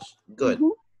the house. Good.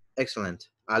 Excellent.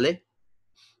 Ale.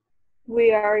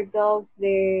 We are doing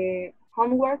the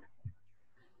homework.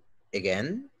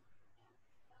 Again.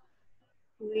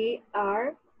 We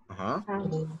are.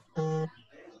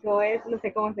 So es, no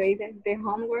sé cómo se dice, the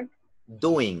homework.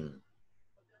 Doing.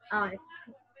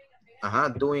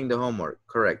 Doing the homework.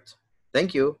 Correct.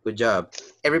 Thank you. Good job.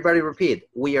 Everybody repeat.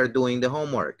 We are doing the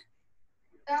homework.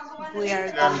 We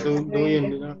are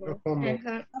doing the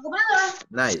homework.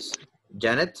 Nice.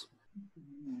 Janet?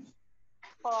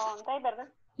 ¿Verdad?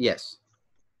 Yes.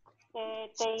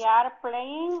 They are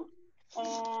playing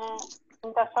in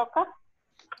the soccer.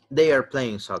 They are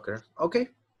playing soccer. Okay,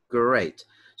 great.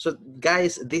 So,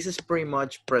 guys, this is pretty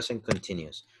much present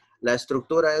continuous. La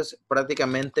estructura es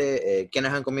prácticamente,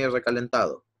 ¿quiénes han comido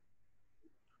recalentado?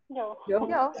 Yo.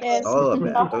 Todos,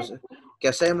 ¿verdad? Entonces, ¿qué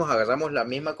hacemos? Agarramos la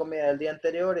misma comida del día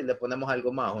anterior y le ponemos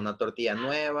algo más, una tortilla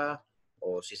nueva,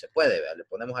 o si se puede, ¿verdad? Le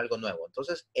ponemos algo nuevo.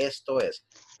 Entonces, esto es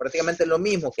prácticamente lo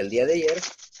mismo que el día de ayer,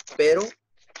 pero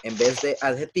en vez de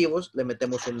adjetivos, le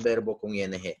metemos un verbo con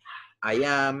ing. I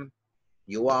am,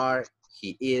 you are,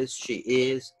 he is, she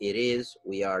is, it is,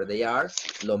 we are, they are.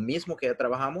 Lo mismo que ya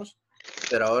trabajamos,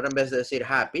 pero ahora en vez de decir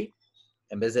happy,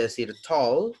 en vez de decir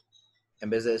tall, en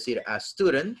vez de decir a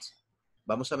student,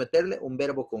 vamos a meterle un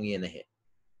verbo con ing.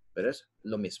 Pero es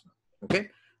lo mismo. Okay?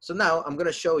 So now I'm going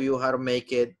to show you how to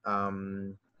make it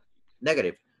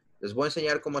negative. Les voy a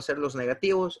enseñar cómo hacer los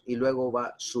negativos y luego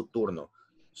va su turno.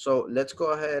 So let's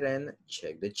go ahead and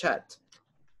check the chat.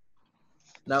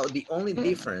 Now, the only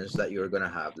difference that you're going to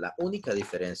have, la única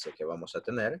diferencia que vamos a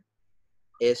tener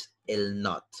es el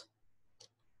not.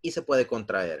 Y se puede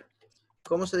contraer.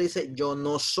 ¿Cómo se dice? Yo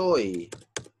no soy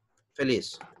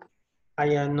feliz.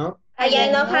 I am not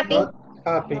happy.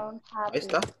 happy. Ahí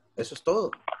está. Eso es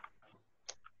todo.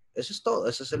 Eso es todo.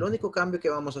 Ese es el único cambio que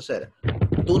vamos a hacer.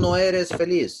 Tú no eres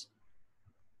feliz.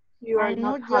 You are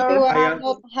not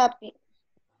happy.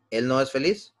 ¿Él no es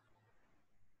feliz?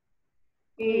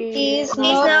 He's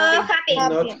not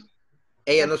happy.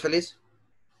 ¿Ella no es feliz?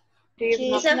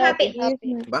 She's not happy.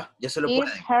 Va, ya se lo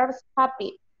pueden.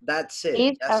 Happy. That's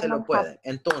it. Ya se lo pueden.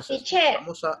 Entonces, Teacher.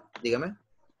 vamos a... Dígame.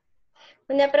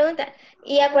 Una pregunta.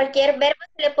 ¿Y a cualquier verbo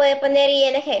se le puede poner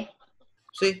ing?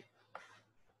 Sí.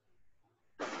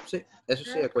 Sí, eso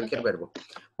sí, a cualquier verbo.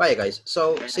 Vaya, guys.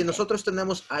 So, si nosotros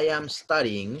tenemos I am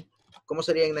studying, ¿cómo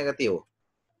sería en negativo?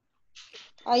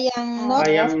 I am not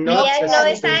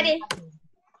studying.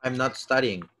 I'm not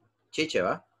studying. Chiche,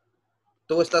 ¿va?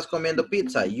 Tú estás comiendo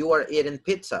pizza. You are eating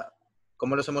pizza.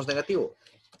 ¿Cómo lo hacemos negativo?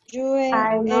 You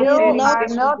are not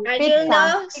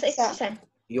pizza.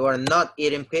 You are not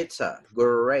eating pizza.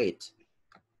 Great.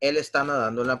 Él está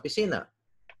nadando en la piscina.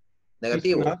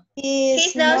 Negativo.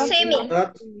 He's not swimming.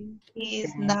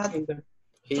 He's not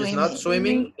He's not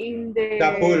swimming in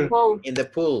the pool. In the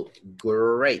pool.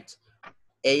 Great.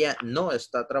 Ella no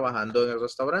está trabajando en el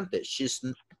restaurante.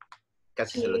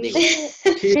 Casi se lo digo.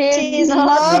 She's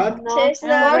not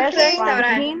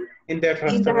Restaurant. In the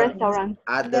restaurant.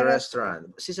 At the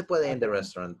restaurant. Sí se puede in the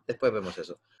restaurant. Después vemos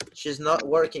eso. She's not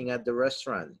working at the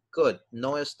restaurant. Good.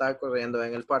 No está corriendo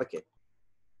en el parque.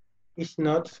 It's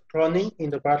not running in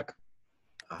the park.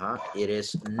 It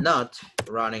is not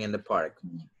running in the park.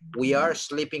 We are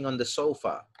sleeping on the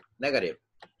sofa. Negative.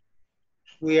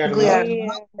 We are sleeping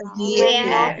on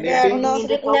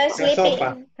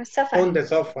the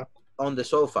sofa. On the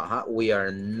sofa. We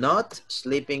are not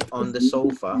sleeping on the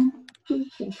sofa.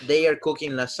 They are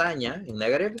cooking lasagna. In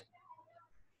negative.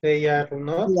 They are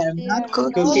not They are not They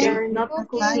cooking are not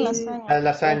Cooking cooking a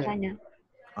lasaña. lasaña.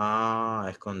 Ah,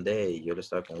 es con they. Yo le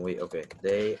estaba con we. Ok.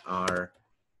 They are.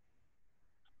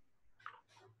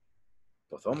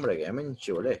 Pues hombre, que ya me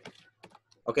enchivolé.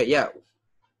 Ok, ya.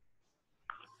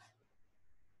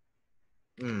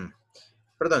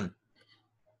 Perdón.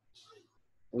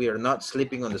 We are not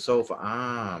sleeping on the sofa.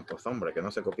 Ah, pues hombre, que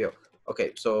no se copió. Ok,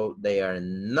 so they are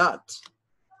not.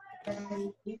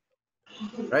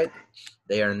 Right?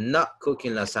 They are not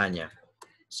cooking lasagna.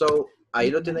 So, ahí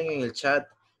lo tienen en el chat.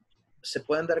 Se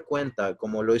pueden dar cuenta,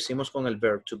 como lo hicimos con el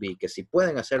verb to be, que si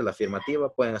pueden hacer la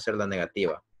afirmativa, pueden hacer la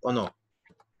negativa. ¿O no?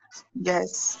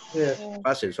 Yes. Yes.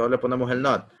 Fácil, solo le ponemos el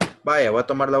not. Vaya, voy a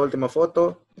tomar la última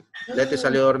foto. Leti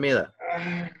salió dormida.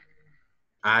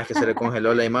 Ah, es que se le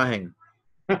congeló la imagen.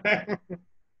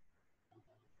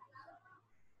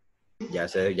 Ya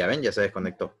ven, ya se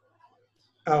desconectó.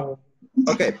 Oh.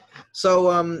 Ok,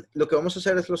 so, lo que vamos a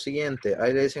hacer es lo siguiente.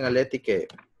 Ahí le dicen a Leti que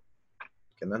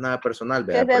no es nada personal,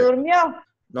 Que ¿verdad? se durmió.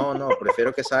 No,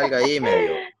 prefiero que salga ahí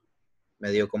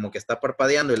medio como que está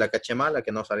parpadeando y la caché mala,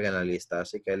 que no salga en la lista.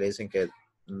 Así que le dicen que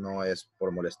no es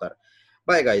por molestar.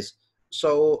 Bye, guys.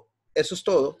 So, eso es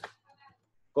todo.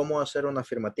 ¿Cómo hacer una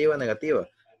afirmativa negativa?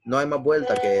 No hay más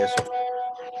vuelta que eso.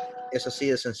 Es así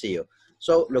de sencillo.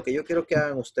 So, lo que yo quiero que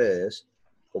hagan ustedes,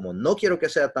 como no quiero que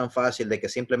sea tan fácil de que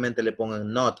simplemente le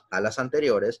pongan not a las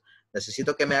anteriores,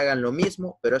 necesito que me hagan lo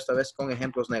mismo, pero esta vez con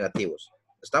ejemplos negativos.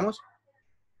 ¿Estamos?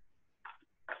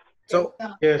 So,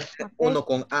 Yes. uno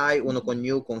con I, uno con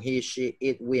you, con he, she,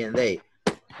 it, we, and they.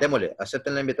 Démosle,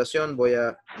 acepten la invitación. Voy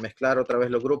a mezclar otra vez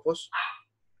los grupos.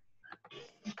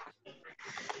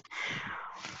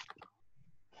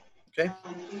 Ok.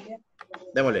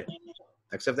 Démosle.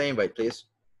 Accept the invite, please.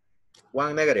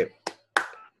 One negative.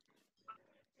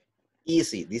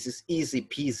 Easy. This is easy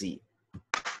peasy.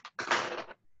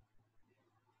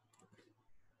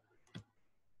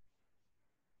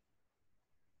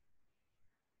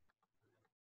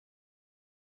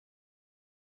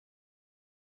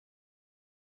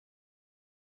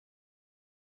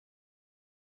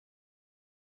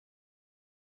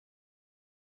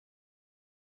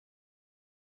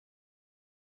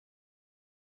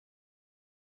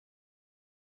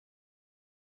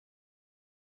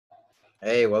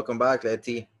 Hey, welcome back,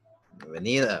 Leti.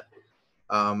 Bienvenida.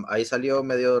 Ahí salió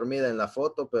medio dormida en la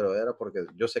foto, pero era porque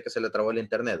yo sé que se le trabó el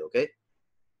internet, ¿ok?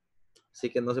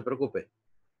 Así que no se preocupe.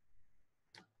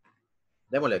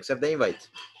 Démosle, accept the invite.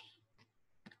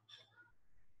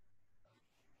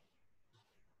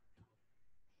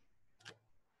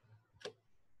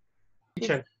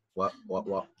 Teacher, What?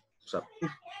 What's up?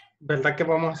 ¿verdad que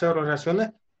vamos a hacer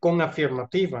oraciones con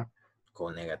afirmativa?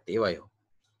 Con negativa, hijo.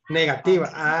 Negativa.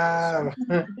 Ah,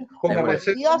 póngame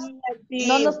ese. Dios,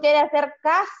 no nos quiere hacer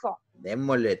caso.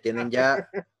 Démosle, tienen ya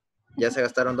se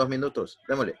gastaron 2 minutos.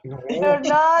 Démosle. No. You're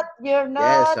not.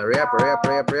 Yes, hurry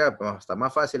up. Oh, está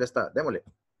más fácil está. Démosle.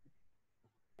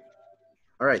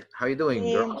 All right, how you doing,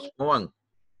 girls? Move on.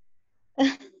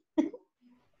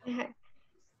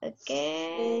 Ok.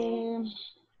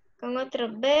 Con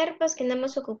otros verbos que no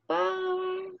hemos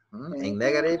ocupado. En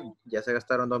negative ya se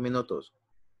gastaron 2 minutos.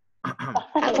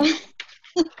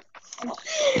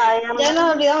 Ya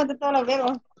nos olvidamos de todos los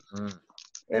verbos.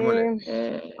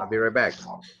 Démosle. I'll be right back.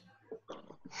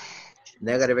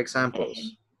 Negative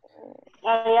examples.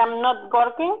 I am not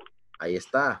working. Ahí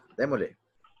está. Démosle.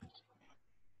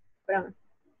 Espérame.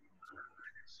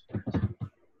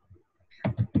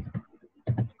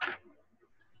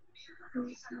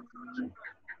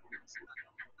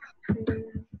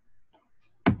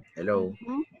 Hello.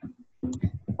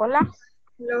 Hola.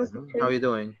 How you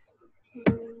doing?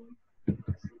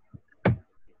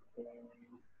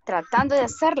 Tratando de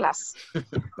hacerlas.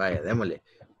 Vaya, démosle.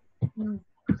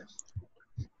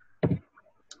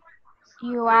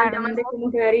 You are Ya mandé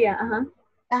cómo quedaría. Ajá.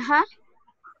 Ajá.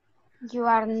 You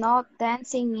are not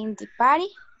dancing in the party.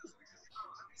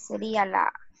 Sería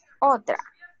la otra.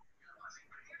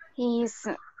 He is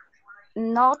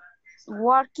not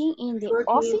working in the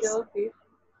office.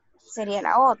 Sería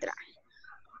la otra.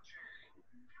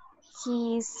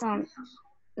 He is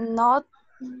not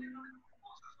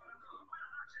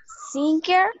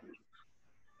singer.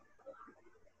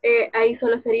 Ahí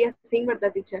solo sería sin,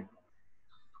 ¿verdad, teacher?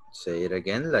 Say it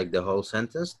again, like the whole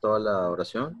sentence, toda la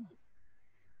oración.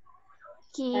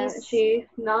 He is, She is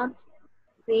not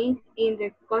sing in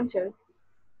the concert.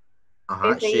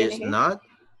 Ajá, she is S-I-N-G. not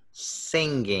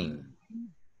singing.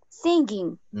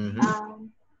 singing.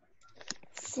 Mhm.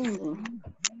 Singing.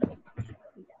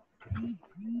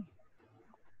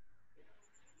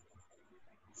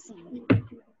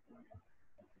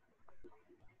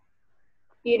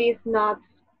 It is not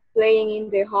playing in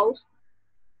the house.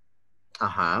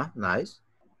 Ajá, nice.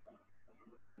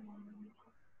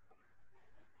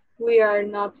 We are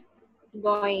not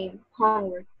going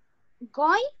homework.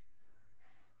 Going?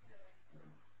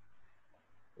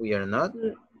 We are not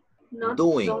Not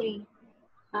doing. going.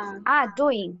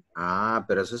 Doing. Ah,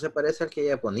 pero eso se parece al que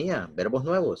ella ponía. Verbos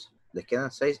nuevos. Les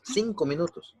quedan 5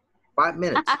 minutos. 5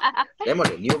 minutes.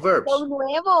 Démosle, new verbs. Son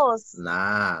nuevos.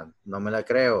 Nah, no me la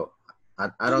creo.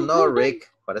 I don't know,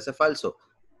 Rick. Parece falso.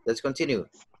 Let's continue.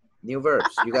 New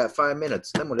verbs. You got 5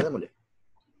 minutes. Démosle.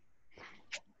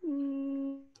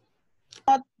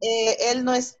 Él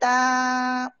no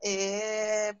está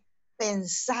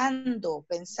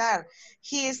pensar.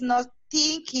 He is not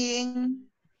thinking.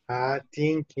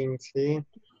 Thinking, sí.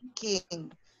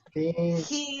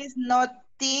 He is not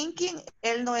thinking.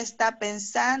 Él no está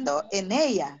pensando en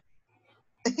ella.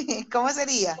 ¿Cómo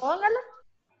sería? Póngalo.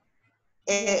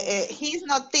 He is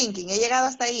not thinking. He llegado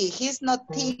hasta ahí. He is not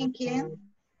thinking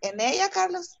en ella,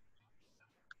 Carlos.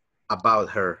 About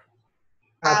her.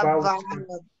 About.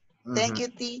 Thank you,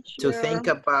 teacher. To think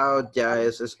about ya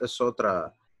es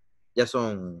otra. Ya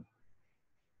son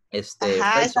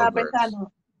phrasal verbs.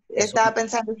 Estaba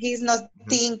pensando, he's not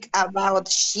think about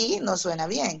she, no suena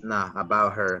bien. No,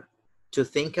 about her. To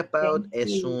think about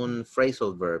es un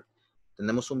phrasal verb.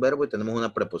 Tenemos un verbo y tenemos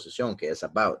una preposición que es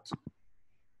about.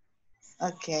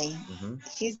 Ok.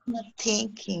 He's not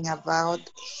thinking about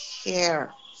her.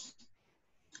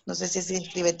 No sé si se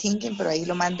escribe thinking, pero ahí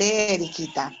lo mandé,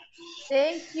 Eriquita.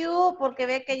 Thank you, porque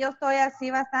ve que yo estoy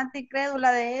así bastante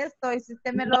incrédula de esto y si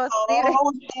usted me lo escribe.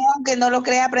 Usted, aunque no lo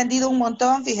crea, ha aprendido un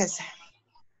montón, fíjese.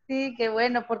 Sí, qué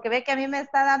bueno, porque ve que a mí me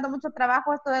está dando mucho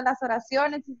trabajo esto de las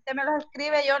oraciones. Si usted me los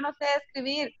escribe, yo no sé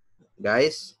escribir.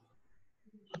 Guys.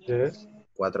 Yes.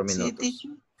 4 minutos. Sí,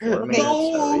 4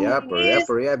 minutes.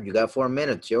 Hurry up. You got 4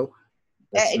 minutes, yo.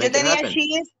 Yo tenía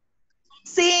she is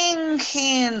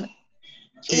singing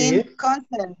in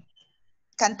concert.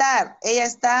 Cantar. Ella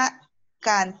está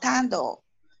cantando.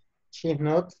 She's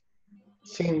not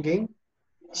singing.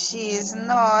 She is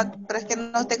not, pero es que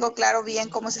no tengo claro bien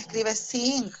cómo se escribe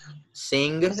sing.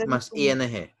 Sing no más ing.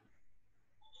 Eso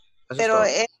pero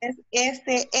es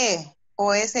S-E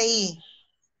o S-I.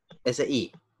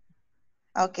 S-I.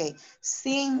 Ok.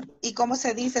 Sing, ¿y cómo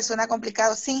se dice? Suena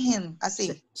complicado. Singing,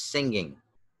 así. Singing.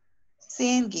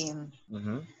 Singing.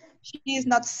 She is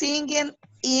not singing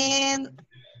in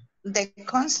the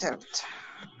concert.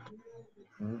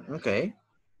 Ok.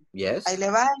 Yes. Ahí le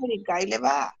va, Erika, ahí le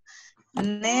va.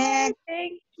 Next.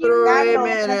 3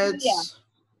 minutes.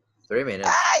 3 minutes.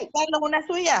 Ay, Carlos, una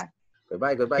suya.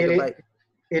 Goodbye.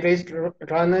 It is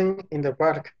running in the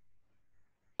park.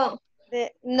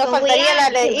 No faltaría la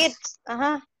de it.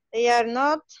 Ajá. They are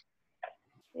not.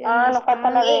 Nos falta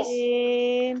la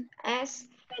de.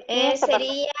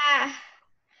 Sería.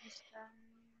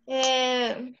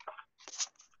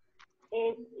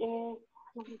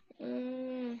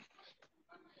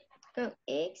 Con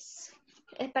X.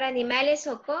 Es para animales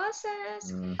o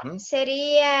cosas.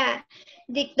 Sería.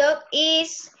 The dog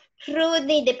is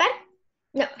running the park.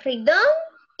 No, the dog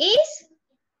is.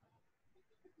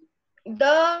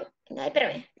 No,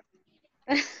 espérame.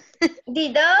 The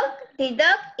dog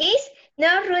is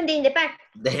not running the park.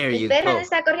 There you go. El perro go. no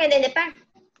está corriendo en el parque.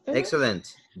 Excellent.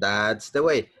 That's the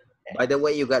way. By the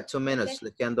way, you got 2 minutes.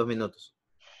 Le quedan 2 minutos.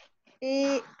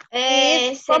 ¿Cómo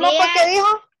fue que dijo?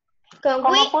 Con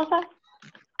 ¿Cómo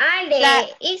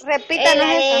is, repítanos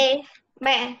eso.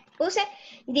 Vaya, puse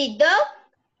the dog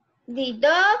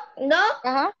no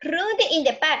running in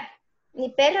the park. Mi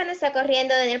perro no está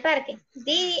corriendo en el parque.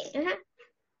 This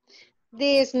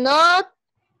not.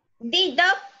 The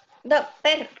dog,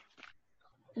 perro.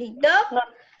 The dog no.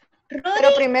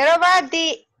 Pero primero va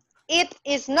the it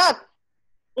is not.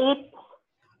 It.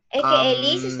 Es que el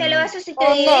is usted lo va a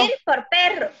sustituir por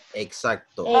perro.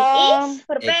 Exacto. El is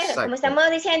por perro. Como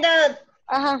estamos diciendo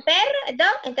perro,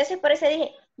 dog, entonces por eso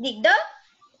dije the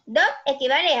dog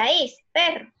equivale a is,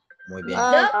 perro. Muy bien.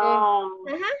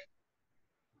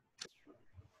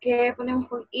 ¿Qué ponemos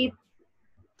con it?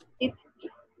 It.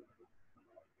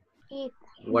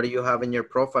 What do you have in your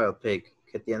profile pic?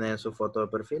 ¿Qué tiene en su foto de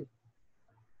perfil?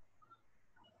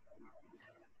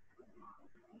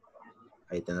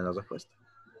 Ahí tiene la respuesta.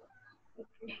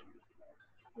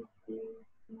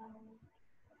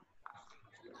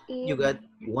 You got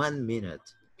 1 minute,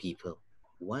 people.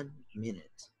 1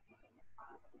 minute.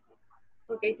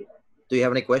 Okay. Do you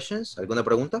have any questions? ¿Alguna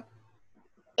pregunta?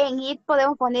 En it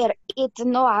podemos poner it's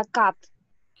not a cat.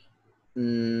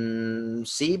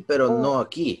 Sí, pero no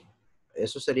aquí.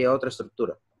 Eso sería otra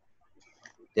estructura.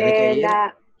 Tiene que ir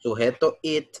sujeto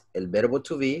it, el verbo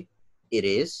to be, it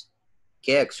is,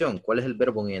 ¿Qué acción? ¿Cuál es el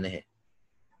verbo en ing?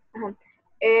 Ajá.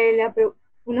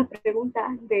 Una pregunta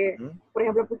de, Ujú. por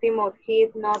ejemplo, pusimos he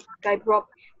is not Skype Rob,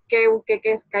 que busqué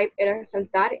que Skype era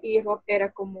saltar y Rob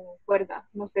era como cuerda.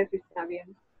 No sé si está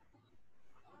bien.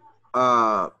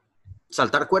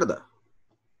 Saltar cuerda.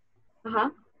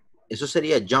 Ajá. Eso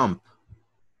sería jump.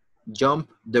 Jump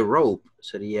the rope.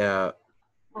 Sería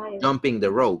jumping the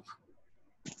rope.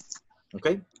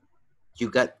 ¿Ok? You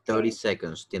got 30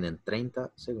 seconds. Tienen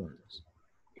 30 segundos.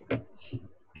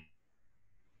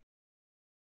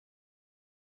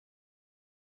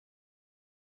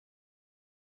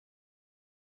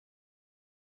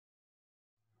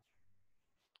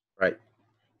 Right.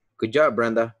 Good job,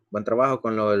 Brenda. Buen trabajo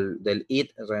con lo del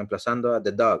eat reemplazando a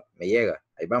the dog. Me llega.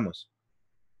 Ahí vamos.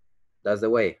 That's the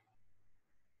way.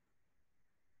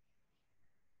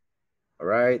 All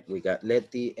right. We got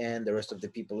Letty and the rest of the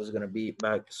people is going to be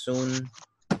back soon.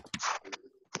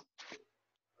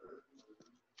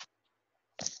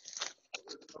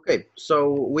 Okay.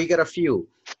 So we got a few.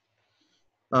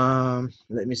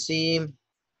 Let me see.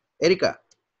 Erika.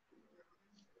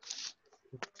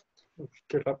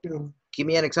 Qué rápido. Give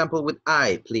me an example with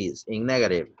I, please, in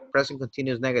negative. Present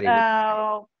continuous negative.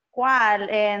 ¿Cuál?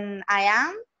 En I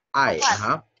am. I,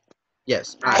 uh-huh.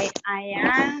 Yes, I. I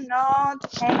am not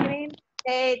having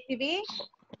TV.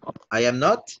 I am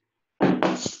not.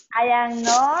 I am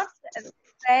not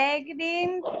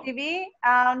taking TV.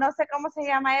 No sé cómo se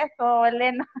llama esto,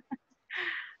 Elena.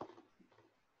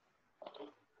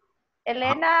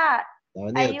 Elena,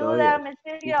 ayúdame,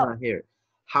 He's serio. not here.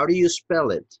 How do you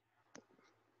spell it?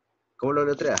 ¿Cómo lo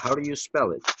letrea? How do you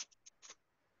spell it?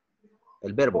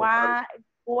 El verbo.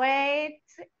 Wait,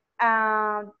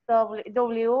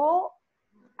 W-A-H-A-T-T.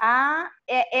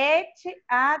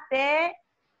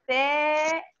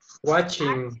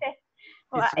 Watching.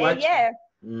 It's watching. Yes.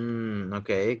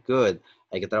 Okay, good.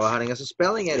 Hay que trabajar en ese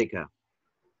spelling, Erika.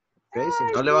 Okay, si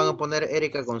no le van a poner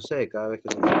Erika con C cada vez que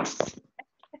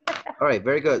All right,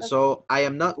 very good. So, I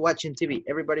am not watching TV.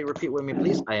 Everybody repeat with me,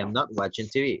 please. I am not watching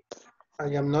TV.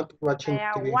 I am not watching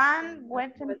TV.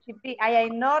 Watching TV. I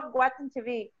am not watching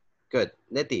TV. Good.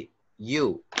 Letty,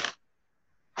 you.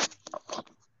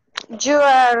 You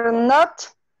are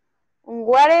not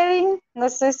watering, no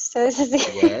sé si se dice así.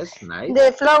 Yes, nice.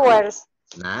 The flowers.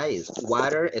 Nice.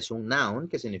 Water es un noun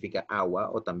que significa agua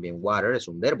o también water es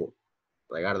un verbo.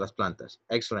 Regar las plantas.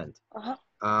 Excellent.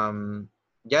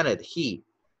 Janet, he.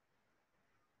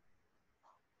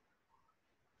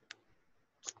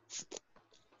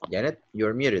 Janet,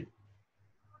 you're muted.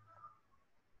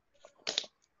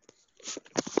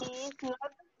 He is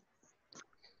not.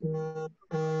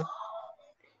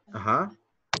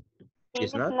 He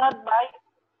is not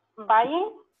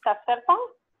buying the cell phone.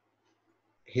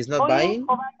 He's not buying?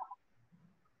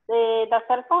 The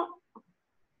cell phone.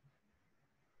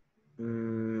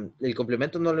 El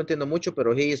complemento no lo entiendo mucho,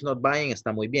 pero he is not buying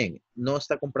está muy bien. ¿No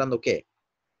está comprando qué?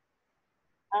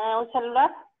 Un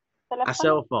celular. A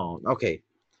cell phone. Okay.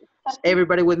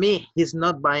 Everybody with me. He's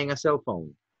not buying a cell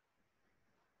phone.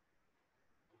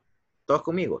 Todos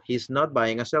conmigo. He's not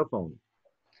buying a cell phone.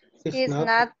 He's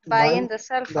not buying the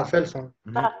cell phone. The cell phone.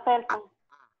 The cell phone.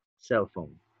 Cell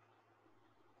phone.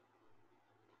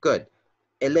 Good.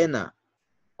 Elena.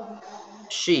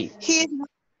 She. She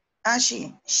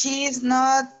is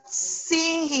not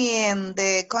singing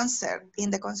the concert.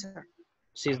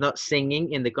 She's not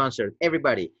singing in the concert.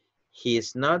 Everybody. He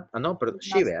is not. No, pero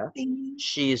she, vea.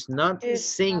 She is not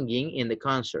singing in the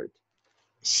concert.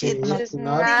 She's not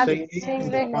singing in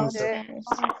the concert.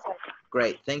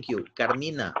 Great. Thank you.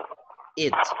 Carmina.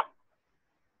 It.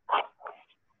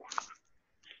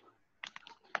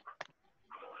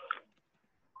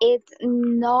 It's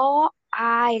not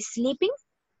I sleeping.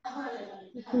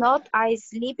 Not I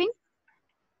sleeping.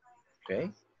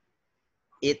 Okay.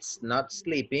 It's not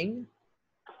sleeping.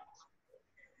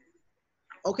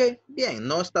 Ok, bien,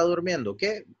 no está durmiendo.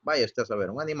 ¿Qué? Vaya usted a saber,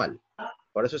 un animal.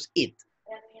 Por eso es it.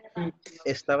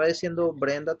 Estaba diciendo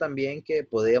Brenda también que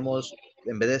podríamos,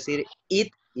 en vez de decir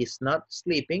it is not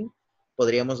sleeping,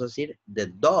 podríamos decir the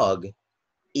dog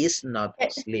is not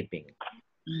sleeping.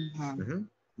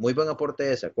 Muy buen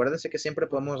aporte ese. Acuérdense que siempre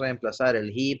podemos reemplazar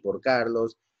el he por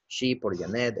Carlos, she por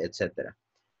Janet, etc.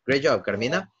 Great job,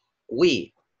 Carmina.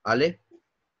 We, Ale.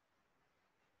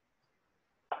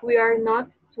 We are not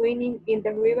swimming in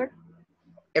the river.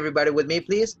 Everybody with me,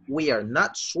 please. We are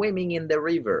not swimming in the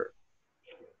river.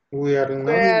 We are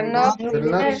not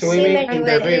swimming in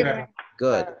the river.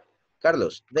 Good.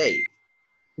 Carlos, they.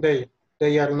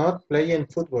 They are not playing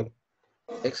football.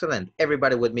 Excellent.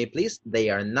 Everybody with me, please. They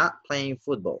are not playing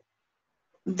football.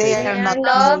 They are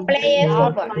not playing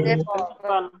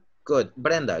football. Good.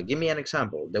 Brenda, give me an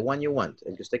example. The one you want,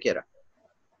 el que usted quiera.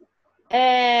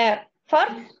 For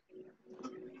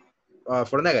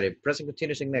For negative, present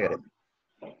continuous in negative.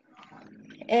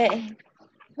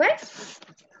 what?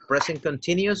 Present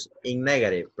continuous in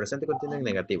negative. Presente continuo en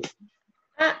negativo.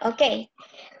 Ah, ok.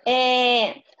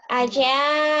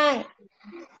 Allá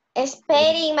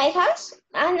stay in my house.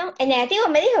 Ah, no, en negativo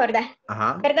me dijo, ¿verdad?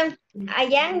 Ajá. Perdón.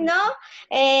 Allá no.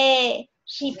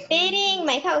 She painting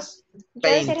my house. Yo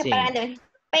estoy Painting. reparándome.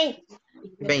 Paint.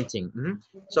 Painting.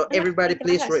 So everybody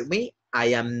please read me.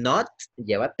 I am not,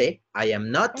 llévate, I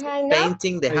am not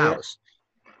painting the house.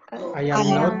 I am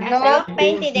not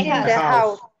painting the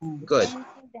house. Good.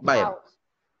 Vaya.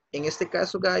 En este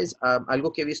caso, guys,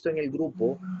 algo que he visto en el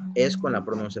grupo es con la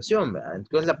pronunciación, ¿verdad?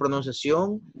 Entonces, la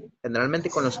pronunciación, generalmente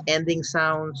con los ending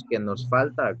sounds, que nos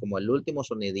falta como el último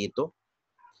sonidito,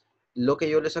 lo que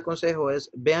yo les aconsejo es,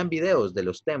 vean videos de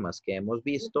los temas que hemos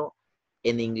visto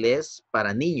en inglés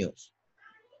para niños.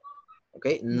 ¿Ok?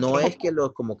 No es que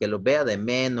como que los vea de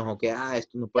menos o que,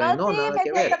 esto no puede, no, nada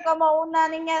que ver. Yo siento como una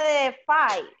niña de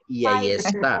 5. Y ahí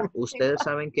está. Ustedes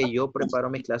saben que yo preparo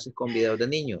mis clases con videos de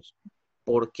niños.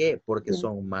 ¿Por qué? Porque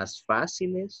son más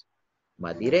fáciles,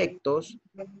 más directos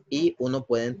y uno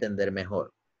puede entender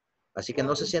mejor. Así que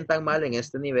no se sientan mal en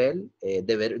este nivel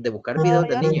de buscar videos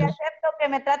de niños. Yo acepto que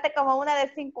me trate como una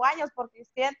de 5 años porque me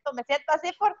siento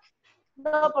así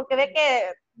porque ve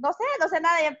que no sé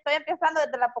nada y estoy empezando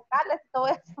desde la vocales y todo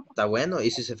eso. Está bueno.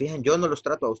 Y si se fijan, yo no los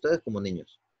trato a ustedes como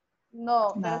niños.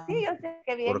 No, pero sí, yo sé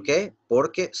que bien. ¿Por qué?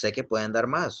 Porque sé que pueden dar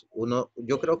más.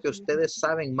 Yo creo que ustedes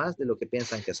saben más de lo que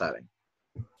piensan que saben.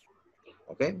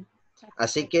 ¿Ok?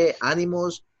 Así que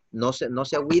ánimos, no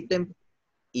se agüiten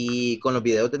y con los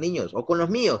videos de niños o con los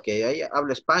míos, que ahí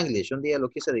hablo Spanglish. Un día lo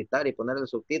quise editar y ponerle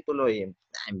subtítulo y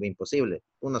imposible.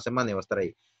 Una semana iba a estar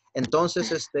ahí.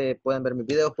 Entonces, pueden ver mis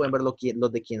videos, pueden ver los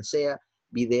de quien sea.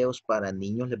 Videos para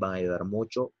niños les van a ayudar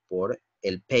mucho por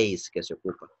el pace que se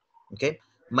ocupa. ¿Ok?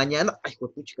 Mañana,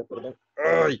 puchica, perdón.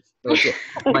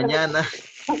 Mañana,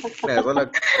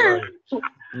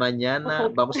 mañana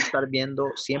vamos a estar viendo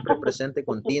siempre presente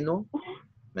continuo.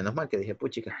 Menos mal que dije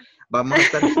puchica. Vamos a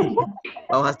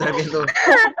estar viendo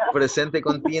presente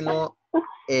continuo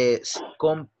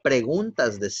con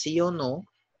preguntas de sí o no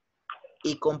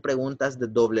y con preguntas de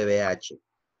WH.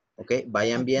 ¿Ok?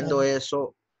 Vayan viendo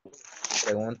eso.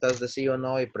 Preguntas de sí o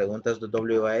no y preguntas de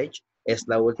WH. Es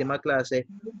la última clase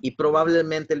y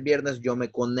probablemente el viernes yo me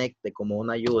conecte como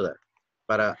una ayuda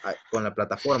con la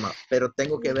plataforma, pero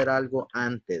tengo que ver algo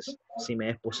antes, si me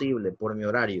es posible, por mi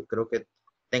horario. Creo que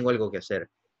tengo algo que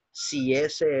hacer. Si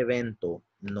ese evento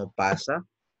no pasa,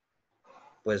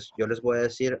 pues yo les voy a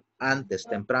decir antes,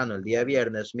 temprano, el día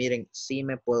viernes, miren, sí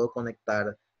me puedo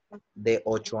conectar de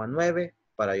 8 a 9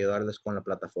 para ayudarles con la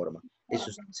plataforma. Y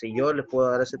si yo les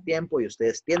puedo dar ese tiempo y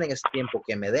ustedes tienen ese tiempo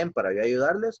que me den para yo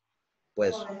ayudarles,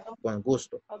 pues con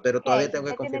gusto. Pero todavía tengo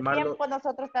que confirmarlo. Tiempo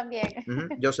nosotros también.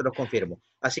 Yo se los confirmo.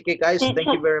 Así que, guys,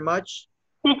 thank you very much.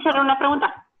 Teacher, una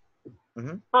pregunta.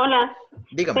 Hola.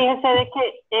 Dígame. Fíjese de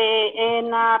que en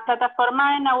la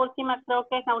plataforma, creo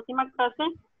que en la última clase,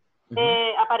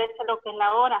 aparece lo que es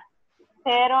la hora.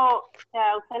 Pero, o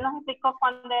sea, usted nos explicó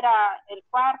cuándo era el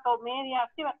cuarto, media,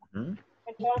 ¿sí, verdad?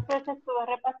 Entonces estuve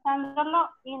repasándolo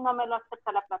y no me lo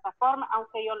acepta la plataforma,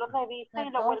 aunque yo lo revise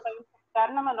y lo vuelva a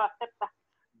intentar, no me lo acepta.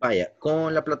 Vaya,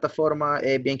 con la plataforma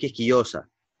es bien quisquillosa.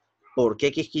 ¿Por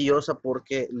qué quisquillosa?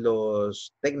 Porque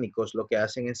los técnicos lo que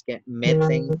hacen es que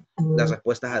meten las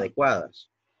respuestas adecuadas.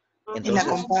 Entonces,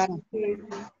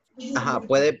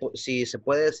 si se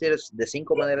puede decir de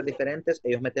 5 maneras diferentes,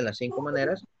 ellos meten las 5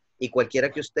 maneras y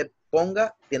cualquiera que usted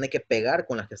ponga tiene que pegar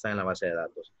con las que están en la base de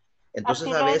datos.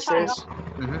 Entonces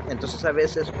a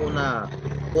veces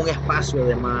un espacio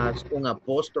de más, un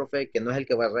apóstrofe que no es el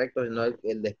que va recto, sino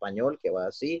el de español que va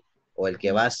así, o el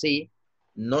que va así,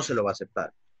 no se lo va a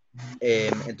aceptar.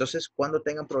 Entonces, cuando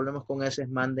tengan problemas con ese,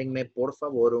 mándenme por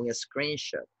favor un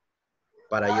screenshot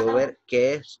para yo ver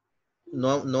qué es.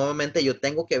 Nuevamente yo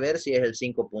tengo que ver si es el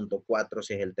 5.4,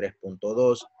 si es el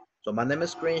 3.2. Mándenme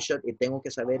screenshot y tengo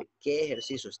que saber qué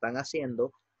ejercicio están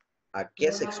haciendo, a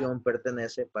qué sección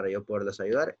pertenece para yo poderles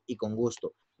ayudar y con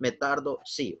gusto. Me tardo,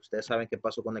 sí, ustedes saben que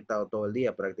paso conectado todo el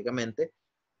día prácticamente,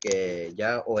 que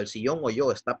ya o el sillón o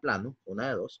yo está plano, una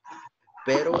de dos,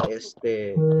 pero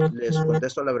les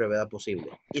contesto a la brevedad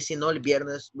posible. Y si no, el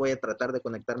viernes voy a tratar de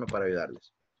conectarme para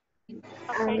ayudarles.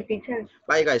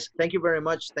 Bye, guys. Thank you very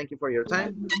much. Thank you for your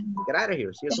time. Get out of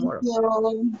here. See you tomorrow.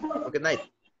 Good night.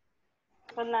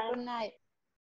 Good night. Good night.